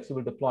have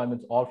flexible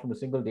deployments all from a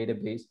single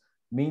database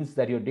means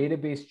that your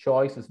database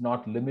choice is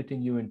not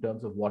limiting you in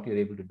terms of what you're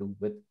able to do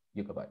with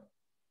Yugabyte.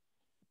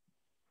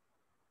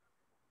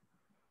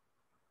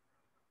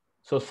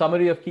 So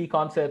summary of key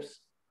concepts: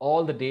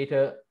 all the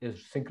data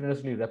is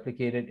synchronously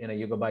replicated in a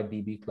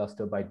YugabyteDB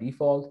cluster by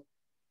default.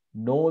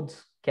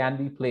 Nodes can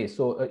be placed.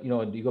 So, a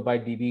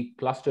YugabyteDB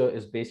cluster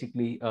is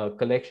basically a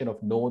collection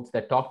of nodes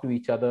that talk to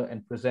each other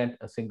and present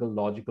a single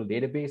logical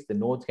database. The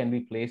nodes can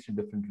be placed in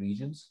different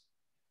regions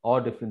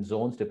or different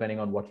zones, depending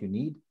on what you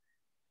need.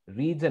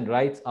 Reads and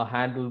writes are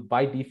handled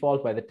by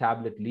default by the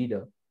tablet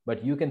leader,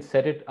 but you can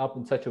set it up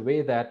in such a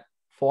way that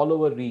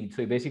follower reads.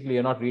 So basically,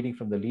 you're not reading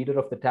from the leader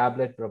of the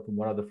tablet, but from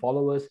one of the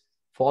followers.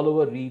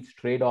 Follower reads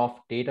trade off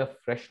data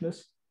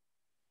freshness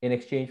in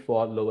exchange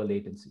for lower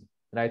latency,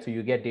 right? So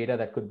you get data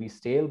that could be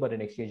stale, but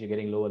in exchange, you're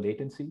getting lower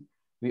latency.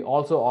 We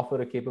also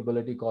offer a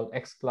capability called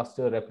X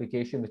cluster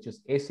replication, which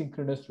is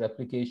asynchronous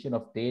replication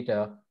of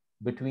data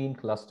between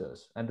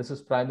clusters. And this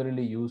is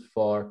primarily used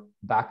for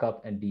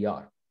backup and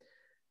DR.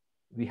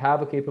 We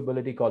have a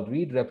capability called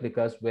read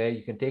replicas, where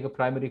you can take a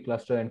primary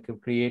cluster and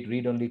create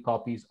read-only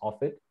copies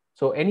of it.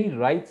 So any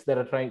writes that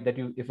are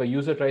if a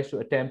user tries to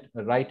attempt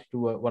a write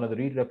to one of the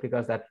read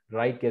replicas, that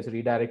write gets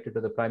redirected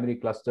to the primary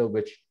cluster,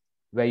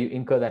 where you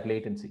incur that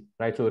latency,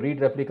 right? So a read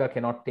replica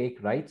cannot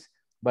take writes,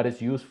 but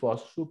it's used for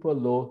super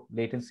low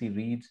latency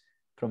reads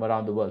from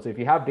around the world. So if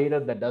you have data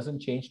that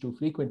doesn't change too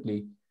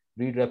frequently,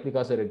 read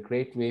replicas are a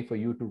great way for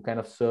you to kind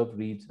of serve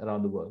reads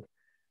around the world.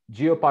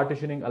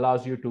 Geo-partitioning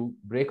allows you to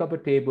break up a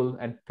table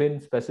and pin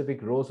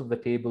specific rows of the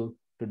table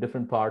to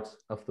different parts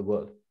of the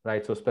world,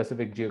 right? So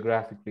specific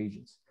geographic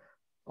regions.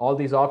 All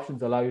these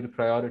options allow you to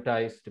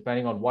prioritize,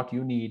 depending on what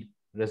you need,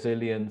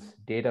 resilience,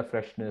 data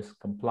freshness,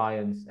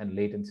 compliance, and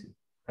latency,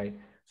 right?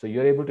 So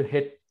you're able to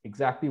hit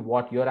exactly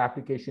what your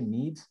application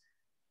needs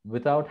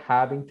without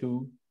having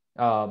to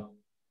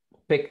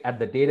pick at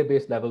the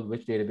database level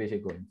which database you're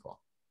going for.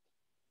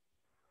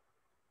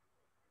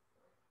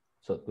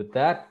 So with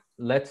that,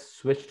 let's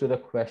switch to the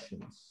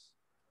questions.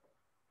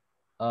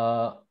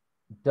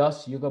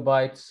 Does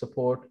Yugabyte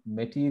support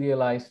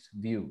materialized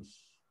views?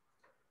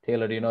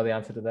 Taylor, do you know the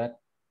answer to that?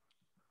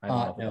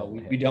 No,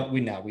 we don't.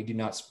 We do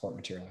not support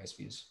materialized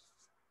views.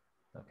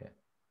 Okay.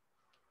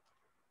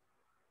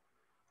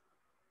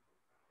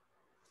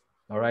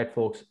 All right,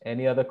 folks,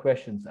 any other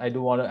questions? I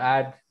do want to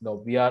add, no,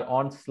 we are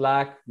on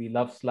Slack. We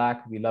love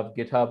Slack. We love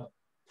GitHub.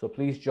 So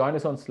please join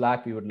us on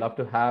Slack. We would love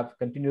to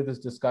continue this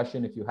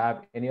discussion. If you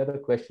have any other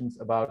questions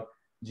about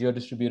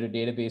geo-distributed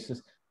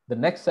databases, the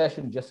next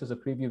session, just as a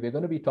preview, we're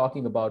going to be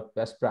talking about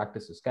best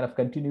practices, kind of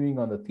continuing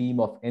on the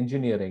theme of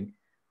engineering.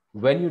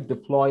 When you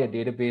deploy a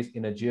database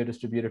in a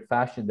geo-distributed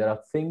fashion, there are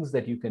things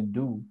that you can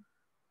do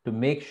to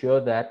make sure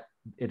that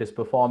it is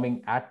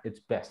performing at its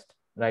best,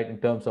 right? In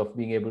terms of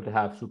being able to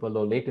have super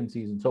low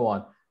latencies and so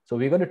on. So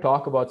we're going to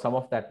talk about some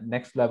of that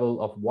next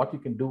level of what you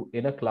can do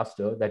in a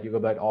cluster that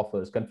Yugabyte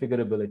offers,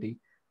 configurability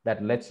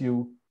that lets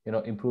you,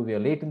 improve your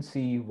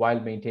latency while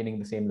maintaining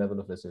the same level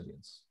of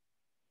resilience.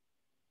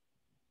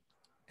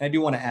 And I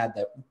do want to add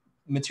that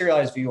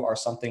materialized view are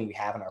something we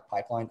have in our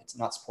pipeline. It's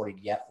not supported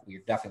yet, but we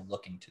are definitely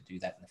looking to do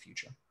that in the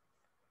future.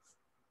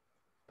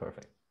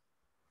 Perfect.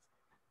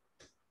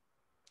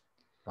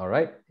 All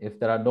right. If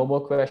there are no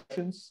more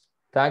questions,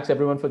 thanks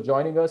everyone for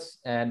joining us.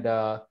 And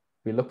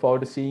we look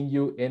forward to seeing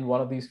you in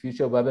one of these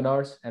future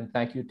webinars. And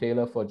thank you,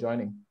 Taylor, for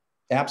joining.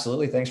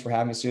 Absolutely. Thanks for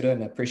having me, Sudha,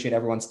 and I appreciate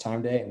everyone's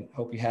time today and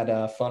hope you had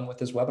fun with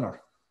this webinar.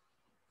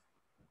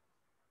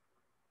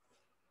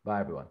 Bye,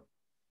 everyone.